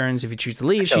werewolf returns. If you choose to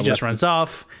leave, she just runs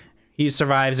off. He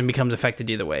survives and becomes affected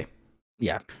either way.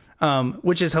 Yeah.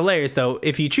 Which is hilarious though.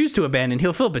 If you choose to abandon,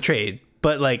 he'll feel betrayed.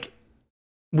 But like,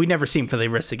 we never see him for the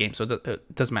rest of the game, so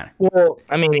it doesn't matter. Well,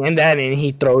 I mean, and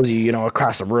he throws you,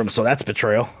 across the room, so that's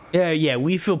betrayal. Yeah,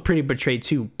 we feel pretty betrayed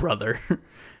too, brother.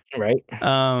 Right.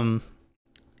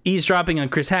 Eavesdropping on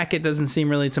Chris Hackett doesn't seem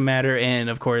really to matter, and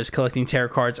of course, collecting tarot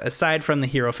cards aside from the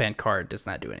Hierophant card does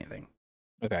not do anything.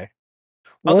 Okay.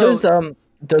 Although,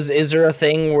 is there a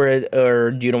thing where,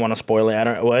 or do you don't want to spoil it? I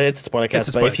don't know. Well, it's a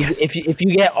spoilercast. But if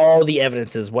you get all the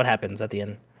evidences, what happens at the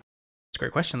end? That's a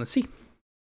great question. Let's see.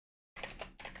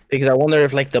 Because I wonder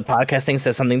if like the podcast thing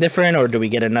says something different, or do we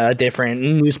get a different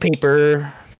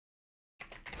newspaper?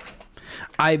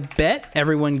 I bet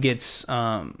everyone gets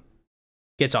off.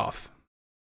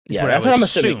 Yeah, that's what I'm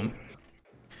assuming.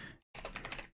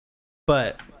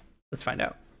 But let's find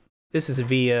out. This is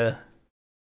via.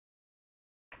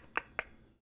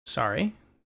 Sorry.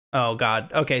 Oh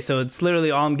God. Okay, so it's literally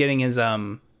all I'm getting is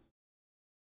how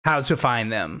to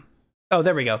find them. Oh,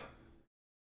 there we go.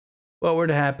 What were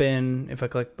to happen if I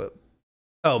click? But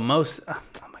oh my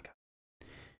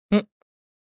God.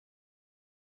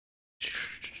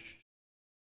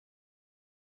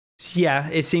 Yeah,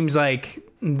 it seems like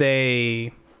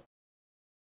they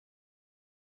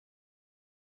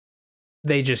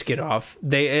just get off.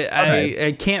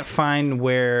 I can't find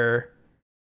where.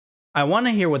 I want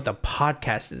to hear what the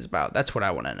podcast is about. That's what I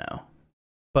want to know,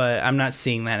 but I'm not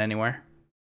seeing that anywhere.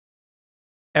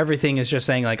 Everything is just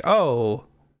saying like, oh.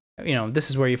 This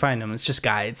is where you find them. It's just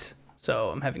guides, so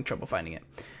I'm having trouble finding it.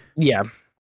 Yeah.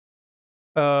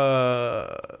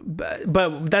 But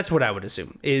that's what I would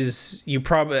assume is you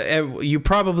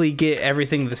probably get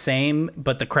everything the same,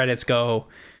 but the credits go.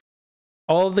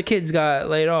 All of the kids got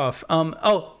laid off.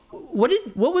 What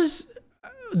was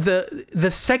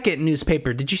the second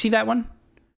newspaper? Did you see that one?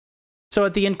 So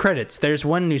at the end credits, there's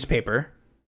one newspaper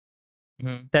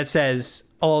that says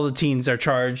all the teens are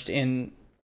charged in.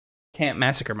 Can't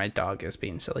massacre my dog as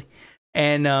being silly.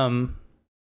 And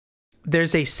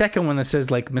there's a second one that says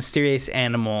like mysterious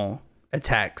animal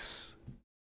attacks,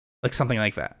 like something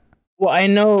like that. Well, I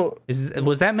know.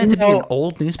 Was that meant to be an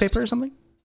old newspaper or something?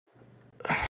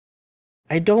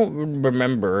 I don't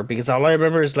remember, because all I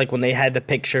remember is like when they had the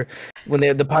picture, when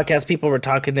the podcast people were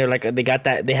talking, they're like they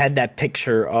had that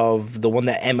picture of the one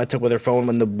that Emma took with her phone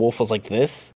when the wolf was like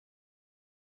this.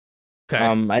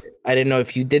 Okay. I didn't know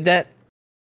if you did that.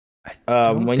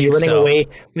 When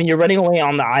you're running away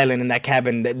on the island in that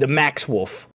cabin, the Max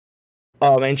Wolf.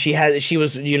 And she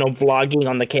was vlogging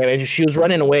on the camera, and she was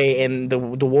running away, and the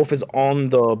wolf is on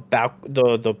the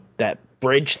that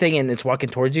bridge thing, and it's walking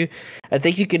towards you. I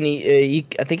think you can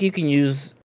I think you can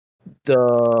use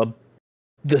the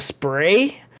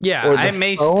spray. Yeah, I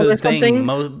maced the thing.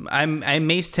 I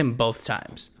maced him both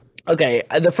times. Okay,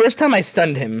 the first time I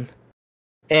stunned him.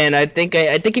 And I think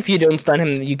if you don't stun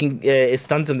him, you can it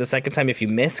stuns him the second time if you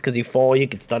miss, because you fall, you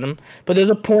can stun him. But there's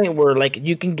a point where like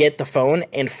you can get the phone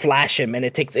and flash him, and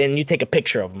you take a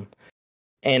picture of him.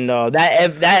 And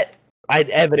that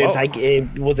evidence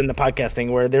it was in the podcast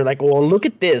thing where they're like, well, look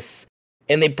at this,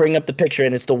 and they bring up the picture,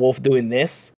 and it's the wolf doing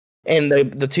this, and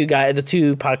the two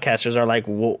podcasters are like,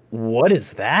 what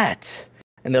is that?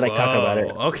 And they're like talking about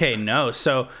it. Okay, no,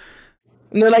 so.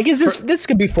 And they're like, this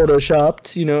could be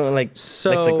photoshopped, like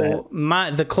so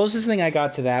like the closest thing I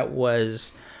got to that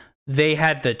was they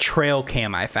had the trail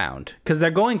cam I found, because they're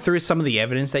going through some of the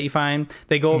evidence that you find.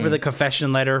 They go over the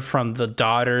confession letter from the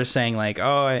daughter saying like,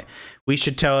 we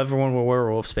should tell everyone we're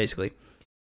werewolves, basically.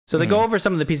 So they go over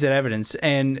some of the pieces of evidence,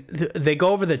 and they go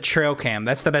over the trail cam.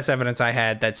 That's the best evidence I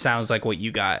had that sounds like what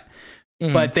you got.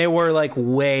 But they were like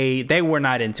they were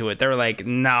not into it. They were like,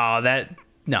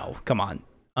 no, come on.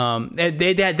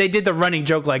 They did the running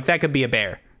joke like that could be a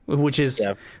bear, which is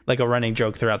like a running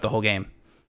joke throughout the whole game.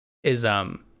 Is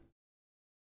all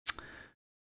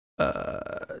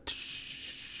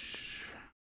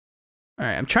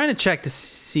right, I'm trying to check to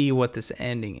see what this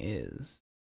ending is.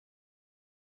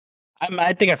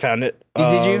 I think I found it.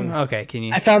 Did you? Okay, can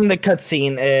you? I found the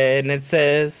cutscene, and it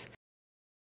says.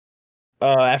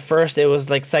 At first, it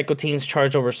was like psycho teens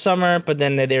charged over summer, but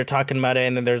then they were talking about it,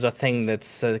 and then there's a thing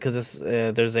that's because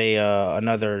there's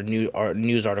another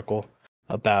news article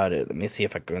about it. Let me see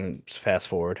if I can fast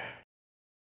forward.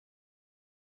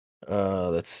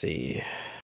 Let's see.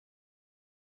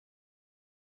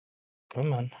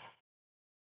 Come on.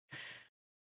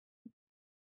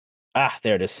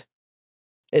 There it is.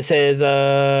 It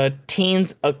says,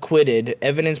 teens acquitted.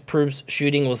 Evidence proves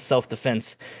shooting was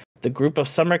self-defense. The group of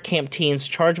summer camp teens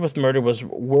charged with murder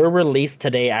were released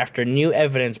today after new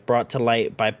evidence brought to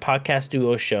light by podcast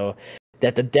duo show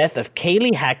that the death of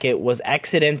Kaylee Hackett was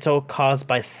accidental, caused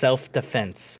by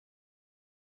self-defense.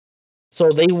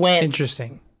 So they went...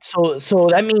 Interesting. So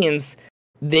that means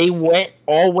they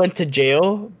all went to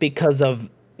jail because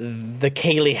of the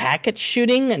Kaylee Hackett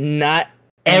shooting, not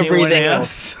everything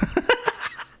else.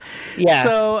 Yeah.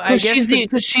 So I guess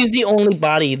because she's the only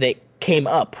body that came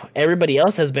up. Everybody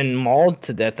else has been mauled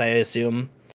to death, I assume.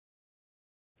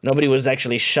 Nobody was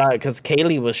actually shot because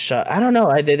Kaylee was shot. I don't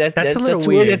know. That's a little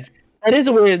weird. That is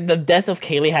weird. The death of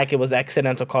Kaylee Hackett was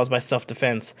accidental, caused by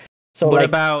self-defense. So what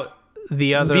about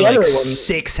the other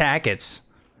 6 Hacketts?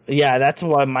 Yeah, that's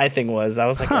what my thing was. I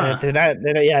was like,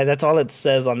 yeah, that's all it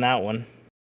says on that one.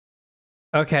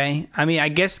 Okay. I mean, I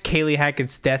guess Kaylee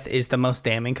Hackett's death is the most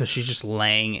damning because she's just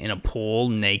laying in a pool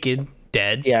naked.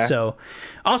 Dead. Yeah. So,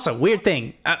 also, weird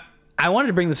thing. I wanted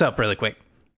to bring this up really quick.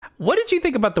 What did you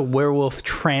think about the werewolf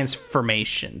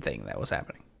transformation thing that was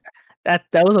happening? That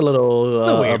was a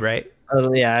little weird, right?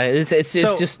 Yeah, it's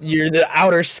just the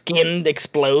outer skin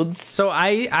explodes. So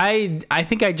I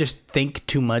think I just think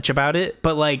too much about it.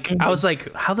 But like, I was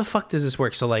like, how the fuck does this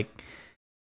work? So like,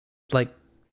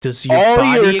 does your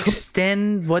body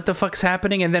extend? What the fuck's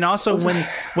happening? And then also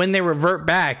when they revert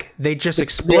back, they just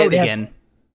explode again.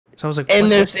 So I was like, and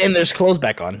there's clothes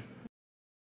back on.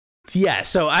 Yeah,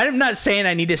 so I'm not saying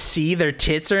I need to see their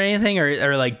tits or anything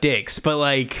or like dicks, but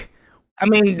like, I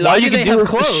mean, why do they have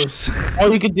clothes?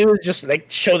 All you could do is just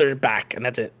like show their back, and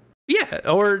that's it. Yeah,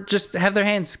 or just have their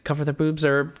hands cover their boobs,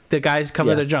 or the guys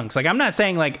cover their junks. Like, I'm not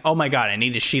saying like, oh my god, I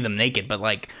need to see them naked, but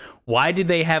like, why do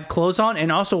they have clothes on?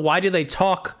 And also, why do they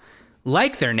talk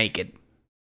like they're naked?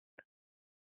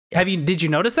 Did you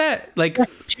notice that? Like,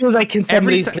 she was like, can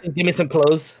somebody give me some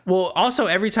clothes? Well, also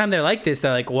every time they're like this,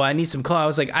 they're like, well, I need some clothes. I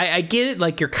was like, I get it,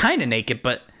 like you're kind of naked,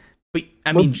 but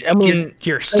I mean,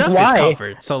 your stuff is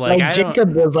covered. So like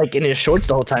Jacob was like in his shorts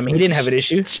the whole time, and he didn't have an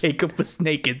issue. Jacob was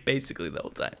naked basically the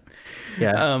whole time.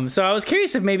 Yeah. So I was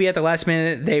curious if maybe at the last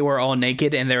minute they were all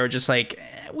naked and they were just like,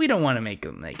 we don't want to make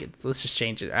them naked. Let's just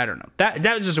change it. I don't know.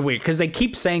 That was just weird because they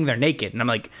keep saying they're naked, and I'm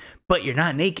like, but you're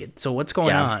not naked. So what's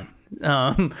going on?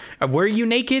 Were you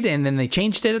naked and then they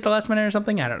changed it at the last minute or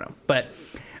something? I don't know, but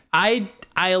I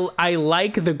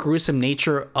like the gruesome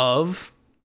nature of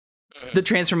the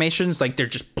transformations. Like, they're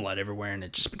just blood everywhere and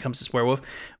it just becomes this werewolf,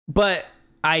 but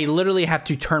I literally have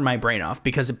to turn my brain off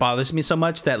because it bothers me so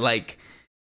much that like,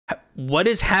 what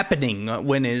is happening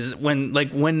when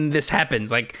this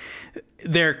happens? Like,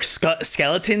 their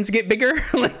skeletons get bigger.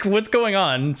 Like, what's going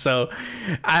on? So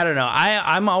I don't know.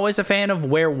 I'm always a fan of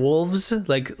werewolves,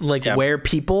 like were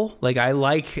people. Like, I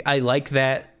like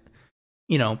that,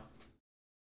 you know,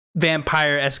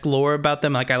 vampire-esque lore about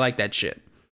them. Like, I like that shit.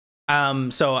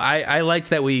 So I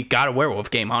liked that we got a werewolf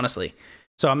game, honestly.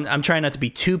 So I'm trying not to be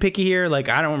too picky here. Like,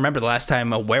 I don't remember the last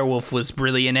time a werewolf was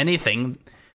really in anything.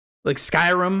 Like,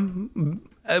 Skyrim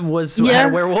had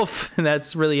a werewolf, and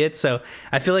that's really it. So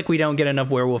I feel like we don't get enough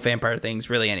werewolf vampire things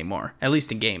really anymore, at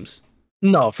least in games.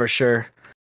 No, for sure.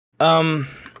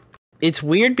 It's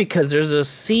weird because there's a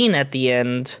scene at the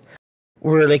end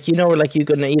where, like, you know, where, like, you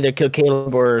can either kill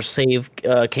Caleb or save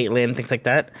Caitlyn, things like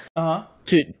that.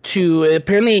 To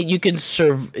apparently you can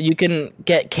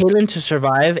get Caitlyn to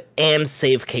survive and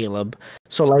save Caleb.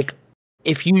 So, like,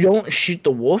 if you don't shoot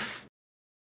the wolf,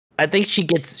 I think she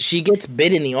gets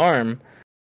bit in the arm,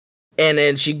 and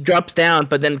then she drops down,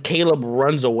 but then Caleb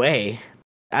runs away.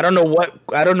 I don't know what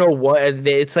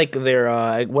it's like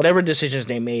their whatever decisions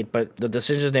they made, but the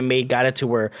decisions they made got it to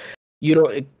where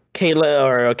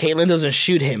Caitlyn doesn't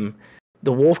shoot him.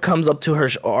 The wolf comes up to her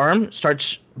arm,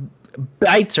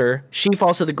 bites her, she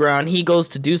falls to the ground, he goes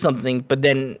to do something, but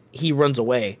then he runs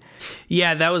away.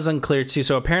 Yeah, that was unclear too.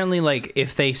 So apparently, like,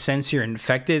 if they sense you're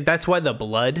infected, that's why the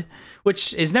blood,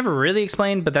 which is never really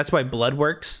explained, but that's why blood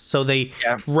works. So they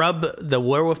rub the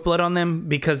werewolf blood on them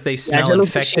because they smell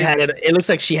infected. It looks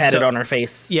like she had it on her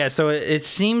face. Yeah, so it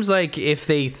seems like if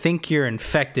they think you're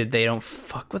infected, they don't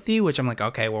fuck with you, which I'm like,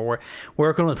 okay, well, we're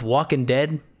working with Walking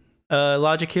Dead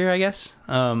logic here, I guess.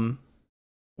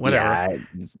 Whatever.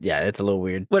 Yeah, it's a little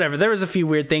weird. Whatever. There was a few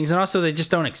weird things, and also they just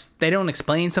don't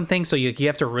explain some things, so you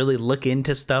have to really look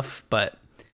into stuff. But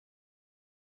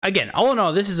again, all in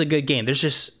all, this is a good game.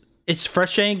 It's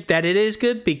frustrating that it is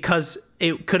good because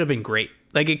it could have been great.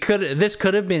 Like, this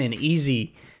could have been an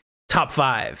easy top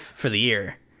 5 for the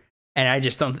year, and I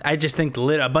just think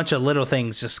a bunch of little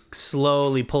things just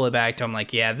slowly pull it back to, I'm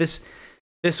like, yeah, this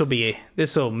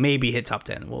will maybe hit top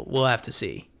 10. We'll have to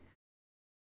see.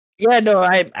 Yeah, no,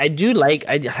 I do like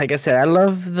I said, I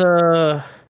love the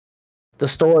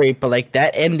story, but like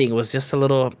that ending was just a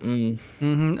little.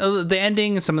 The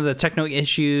ending, some of the technical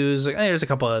issues. There's a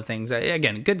couple other things.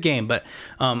 Again, good game, but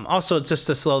also just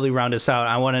to slowly round us out,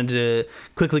 I wanted to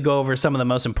quickly go over some of the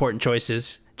most important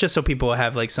choices, just so people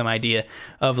have like some idea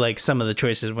of like some of the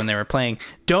choices when they were playing.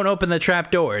 Don't open the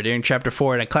trap door. During chapter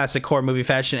 4, in a classic horror movie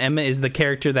fashion, Emma is the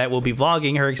character that will be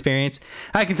vlogging her experience,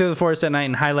 hiking through the forest at night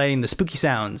and highlighting the spooky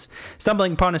sounds.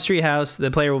 Stumbling upon a street house, the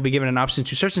player will be given an option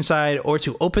to search inside or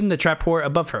to open the trap door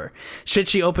above her. Should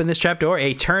she open this trap door,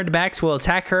 a turned backs will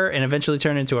attack her and eventually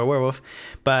turn into a werewolf.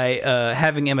 By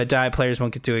having Emma die, players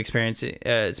won't get to experience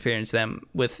them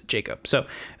with Jacob. So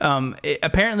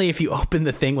apparently if you open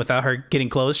the thing without her getting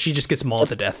close, she just gets mauled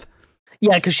to death.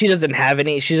 Yeah, because she doesn't have the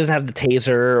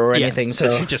taser or anything,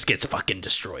 so she just gets fucking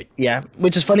destroyed. Yeah,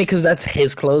 which is funny because that's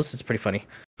his clothes. It's pretty funny.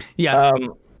 Yeah.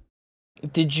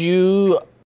 Did you,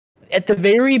 at the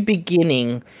very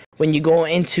beginning, when you go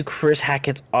into Chris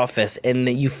Hackett's office and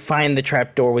then you find the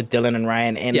trap door with Dylan and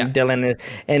Ryan, and Dylan,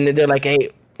 and they're like,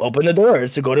 "Hey, open the door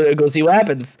to go see what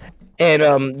happens,"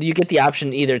 and you get the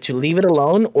option either to leave it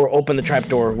alone or open the trap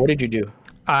door. What did you do?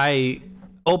 I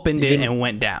opened it and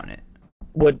went down it.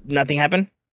 What? Nothing happened?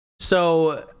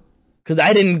 So, because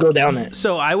I didn't go down there.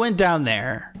 So I went down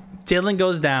there. Dylan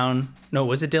goes down. No,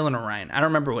 was it Dylan or Ryan? I don't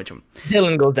remember which one.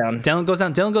 Dylan goes down. Dylan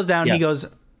goes down. Yeah. He goes,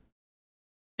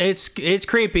 it's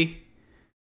creepy.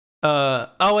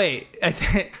 Oh wait, I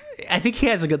think he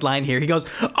has a good line here. He goes,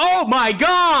 "Oh my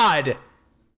god,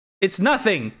 it's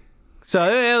nothing." So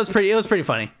it was pretty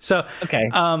funny. So okay.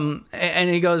 And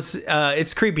he goes,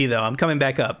 "It's creepy though. I'm coming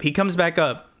back up." He comes back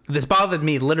up. This bothered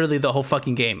me literally the whole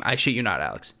fucking game. I shit you not,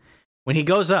 Alex. When he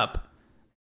goes up,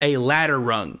 a ladder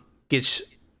rung gets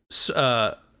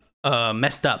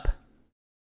messed up,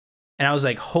 and I was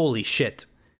like, "Holy shit!"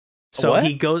 So what?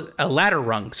 He goes a ladder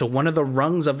rung. So one of the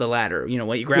rungs of the ladder, you know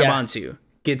what you grab onto,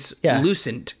 gets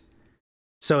loosened.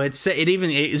 So it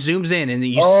zooms in and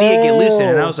you see it get loosened,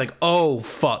 and I was like, "Oh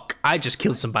fuck! I just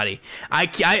killed somebody."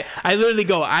 I literally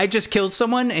go, "I just killed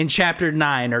someone" in chapter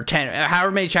 9 or 10,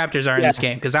 however many chapters are in this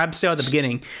game, because I'm still at the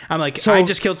beginning. I'm like, I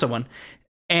just killed someone,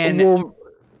 and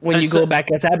when you go back,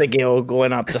 that's Abigail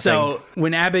going up.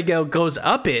 When Abigail goes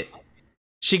up it,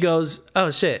 she goes, "Oh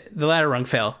shit! The ladder rung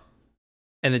fell,"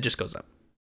 and then just goes up.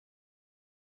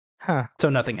 Huh?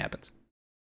 So nothing happens.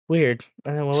 Weird.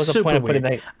 What was the point of putting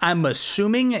that? I'm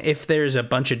assuming if there's a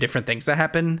bunch of different things that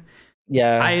happen,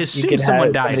 yeah, I assume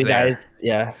someone dies there.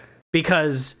 Yeah,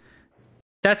 because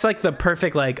That's like the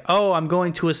perfect, like, oh, I'm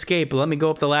going to escape. Let me go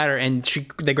up the ladder. And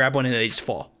they grab one and they just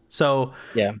fall. So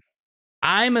Yeah.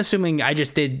 I'm assuming I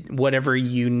just did whatever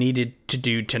you needed to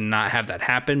do to not have that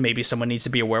happen. Maybe someone needs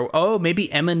to be a werewolf. Oh,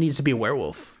 maybe Emma needs to be a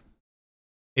werewolf.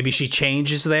 Maybe she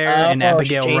changes there and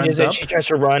Abigail runs up. She tries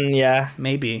to run, yeah.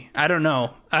 Maybe. I don't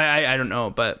know. I don't know,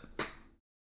 but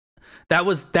that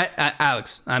was that.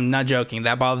 Alex, I'm not joking.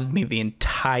 That bothered me the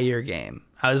entire game.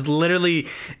 I was literally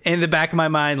in the back of my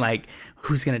mind like,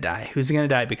 who's going to die? Who's going to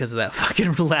die because of that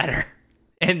fucking ladder?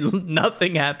 And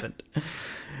nothing happened.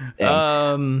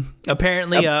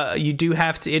 Apparently you do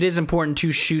have to, it is important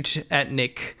to shoot at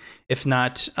Nick. If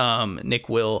not, Nick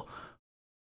will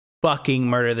fucking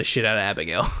murder the shit out of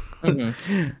Abigail.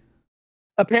 Mm-hmm.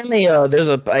 Apparently there's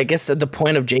I guess the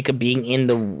point of Jacob being in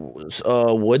the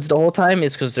woods the whole time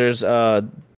is because there's the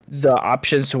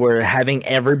options to where having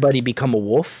everybody become a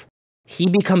wolf. He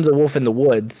becomes a wolf in the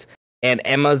woods, and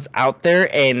Emma's out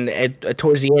there, and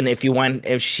towards the end,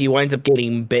 if she winds up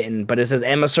getting bitten, but it says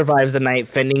Emma survives the night,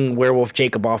 fending werewolf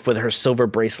Jacob off with her silver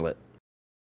bracelet,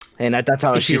 and that's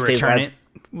how she stays alive.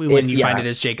 When you find it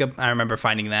as Jacob. I remember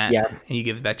finding that, and you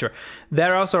give it back to her.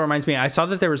 That also reminds me, I saw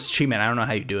that there was achievement. I don't know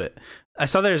how you do it. I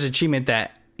saw there's an achievement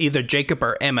that either Jacob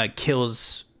or Emma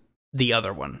kills the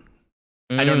other one.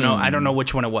 I don't know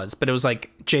which one it was, but it was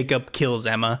like Jacob kills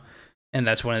Emma, and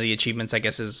that's one of the achievements. I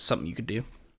guess is something you could do.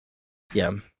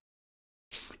 Yeah.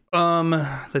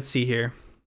 Let's see here.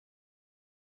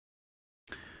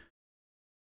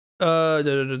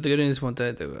 The good news want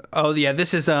that. Oh yeah,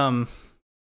 this is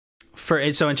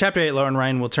so in chapter 8, Laura and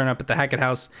Ryan will turn up at the Hackett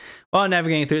house while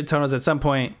navigating through the tunnels. At some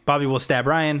point, Bobby will stab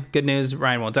Ryan. Good news,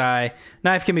 Ryan will die.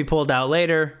 Knife can be pulled out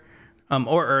later,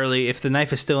 or early. If the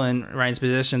knife is still in Ryan's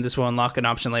position, this will unlock an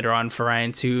option later on for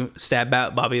Ryan to stab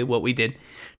out Bobby. What we did.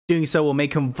 Doing so will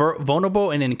make him vulnerable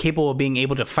and incapable of being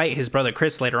able to fight his brother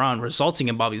Chris later on, resulting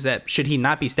in Bobby's death. Should he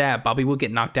not be stabbed, Bobby will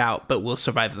get knocked out, but will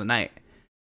survive the night.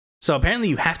 So apparently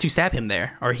you have to stab him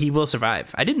there, or he will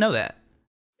survive. I didn't know that.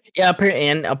 Yeah,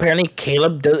 apparently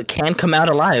Caleb can come out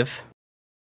alive.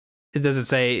 It doesn't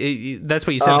say. That's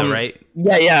what you said, though, right?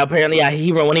 Yeah. Apparently,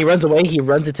 yeah. When he runs away, he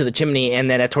runs into the chimney, and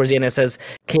then towards the end, it says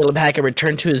Caleb Hackett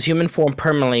returned to his human form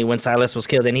permanently when Silas was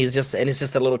killed, and it's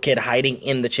just a little kid hiding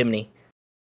in the chimney.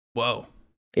 Whoa.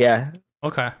 Yeah.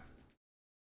 Okay.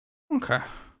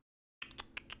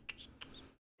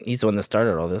 He's the one that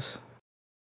started all this.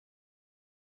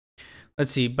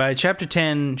 Let's see. By chapter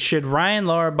 10, should Ryan,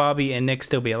 Laura, Bobby, and Nick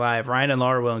still be alive, Ryan and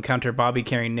Laura will encounter Bobby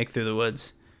carrying Nick through the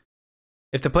woods.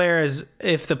 If the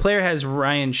player has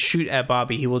Ryan shoot at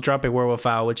Bobby, he will drop a werewolf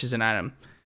vial, which is an item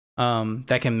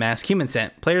that can mask human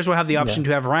scent. Players will have the option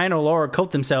to have Ryan or Laura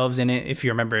coat themselves in it, if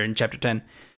you remember in chapter 10,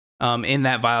 in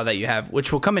that vial that you have,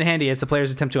 which will come in handy as the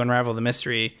players attempt to unravel the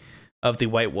mystery of the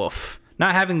White Wolf.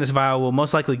 Not having this vial will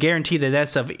most likely guarantee the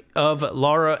deaths of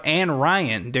Laura and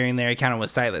Ryan during their encounter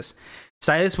with Silas.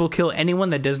 Silas will kill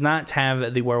anyone that does not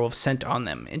have the werewolf scent on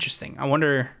them. Interesting. I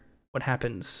wonder what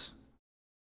happens.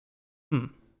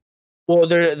 Well,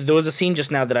 there was a scene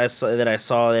just now that I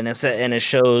saw, and it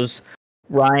shows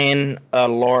Ryan,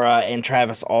 Laura, and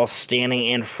Travis all standing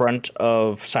in front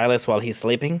of Silas while he's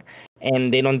sleeping,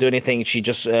 and they don't do anything. She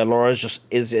just Laura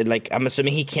is like, I'm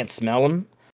assuming he can't smell him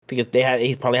because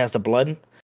he probably has the blood.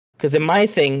 Because in my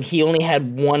thing, he only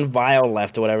had one vial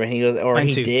left or whatever.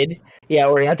 Did. Yeah,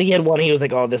 or I think he had one. He was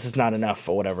like, "Oh, this is not enough,"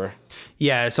 or whatever.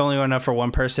 Yeah, it's only enough for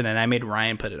one person, and I made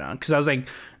Ryan put it on because I was like,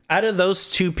 out of those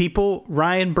two people,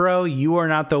 Ryan, bro, you are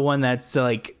not the one that's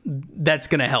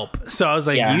gonna help. So I was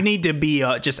like, you need to be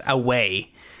just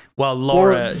away while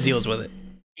Laura deals with it.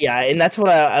 Yeah, and that's what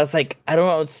I was like. I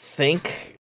don't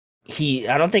think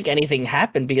anything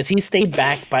happened because he stayed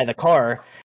back by the car.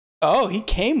 Oh, he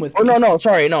came with me. No,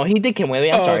 sorry. No, he did come with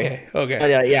me. I'm sorry.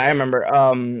 Okay. Yeah, I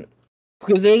remember.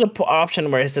 Because there's an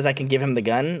option where it says I can give him the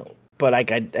gun, but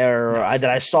that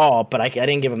I saw, but I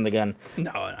didn't give him the gun. No,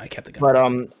 I kept the gun. But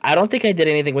I don't think I did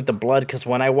anything with the blood because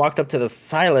when I walked up to the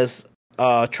Silas,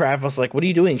 Travis was like, "What are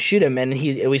you doing? Shoot him!" And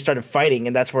we started fighting,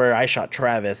 and that's where I shot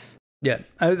Travis. Yeah,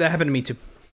 that happened to me too.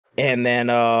 And then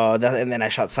I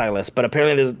shot Silas. But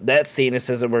apparently there's that scene. It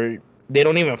says that they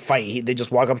don't even fight. They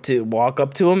just walk up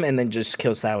to him and then just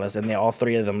kill Silas, and all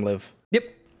three of them live. Yep.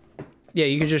 Yeah,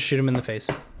 you can just shoot him in the face.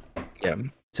 Yeah.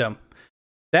 So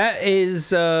that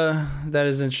is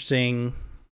interesting.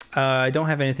 I don't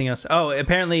have anything else. Oh,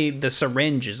 apparently the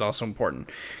syringe is also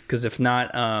important because if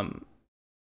not,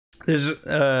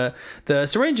 the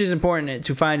syringe is important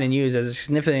to find and use as it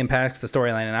significantly impacts the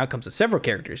storyline and outcomes of several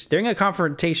characters. During a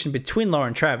confrontation between Laura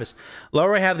and Travis,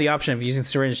 Laura have the option of using the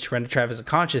syringe to render Travis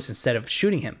unconscious instead of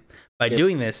shooting him. by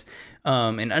doing this.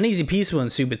 An uneasy peace will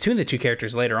ensue between the two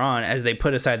characters later on as they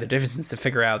put aside their differences to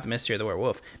figure out the mystery of the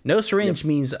werewolf. No syringe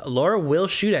means Laura will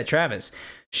shoot at Travis.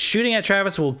 Shooting at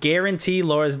Travis will guarantee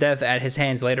Laura's death at his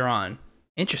hands later on.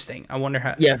 Interesting. I wonder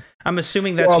how. Yeah, I'm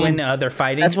assuming that's when they're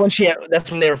fighting. That's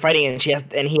when they were fighting, and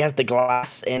he has the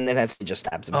glass, and then he just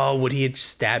stabs him. Oh, would he have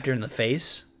stabbed her in the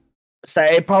face? So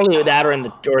probably that or in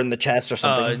the chest or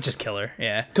something. Just kill her.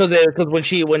 Yeah. Because when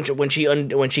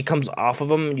she comes off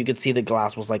of him, you could see the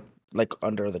glass was like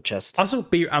under the chest. Also,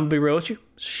 I'm gonna be real with you.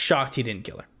 Shocked he didn't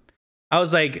kill her. I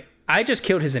was like, I just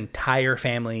killed his entire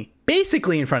family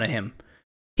basically in front of him.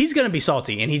 He's gonna be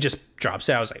salty, and he just drops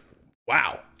it. I was like,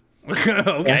 wow.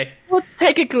 Okay. Yeah. Well,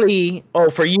 technically,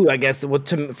 for you, I guess.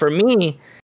 For me,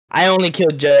 I only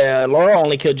killed Laura.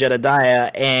 Only killed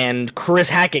Jedediah, and Chris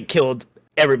Hackett killed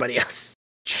everybody else.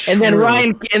 True. And then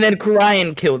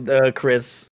Ryan killed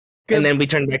Chris. Good. And then we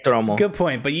turned back to normal. Good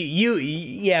point. But you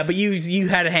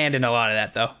had a hand in a lot of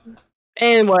that though.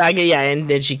 And and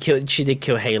then she did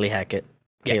kill Haley Hackett.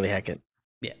 Yeah. Haley Hackett.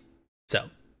 Yeah. So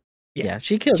yeah,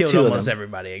 she killed almost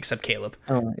everybody except Caleb.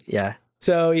 Oh yeah.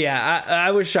 So yeah,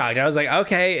 I was shocked. I was like,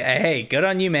 okay, hey, good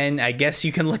on you, man. I guess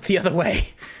you can look the other way.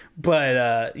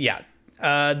 But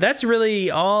that's really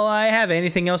all I have.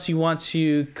 Anything else you want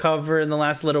to cover in the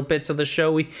last little bits of the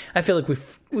show? I feel like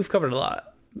we've covered a lot.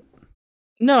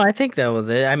 No, I think that was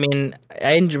it. I mean,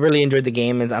 I really enjoyed the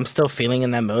game, and I'm still feeling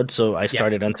in that mode, so I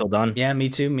started Until Dawn. Yeah, me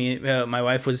too. My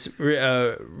wife was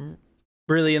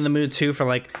really in the mood too for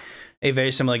like a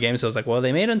very similar game. So I was like, well,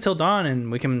 they made Until Dawn,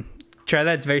 and we can try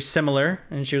that. It's very similar.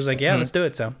 And she was like, yeah, let's do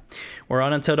it. So we're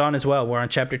on Until Dawn as well. We're on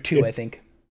chapter 2, I think.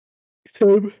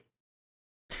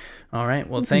 All right.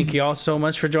 Well, thank you all so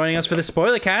much for joining us for the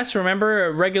Spoilercast.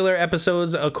 Remember, regular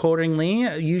episodes accordingly.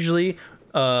 Usually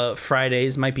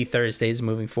Fridays, might be Thursdays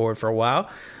moving forward for a while.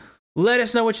 Let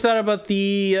us know what you thought about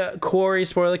the Quarry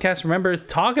Spoilercast. Remember,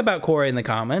 talk about Quarry in the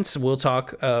comments. We'll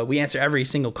talk. We answer every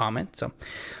single comment. So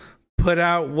put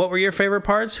out what were your favorite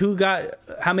parts?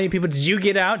 How many people did you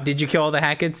get out? Did you kill all the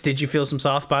Hacketts? Did you feel some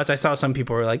soft spots? I saw some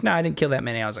people were like, no, I didn't kill that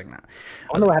many. I was like, no.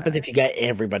 I wonder what happens if you got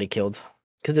everybody killed.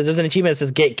 Because there's an achievement that says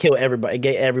get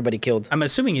everybody killed. I'm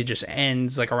assuming it just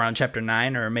ends like around chapter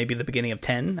 9 or maybe the beginning of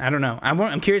 10. I don't know.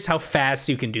 I'm curious how fast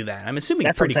you can do that. I'm assuming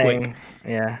it's pretty quick.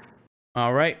 Yeah.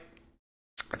 All right.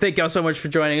 Thank y'all so much for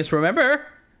joining us. Remember,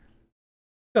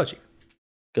 go Chief.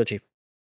 Go Chief.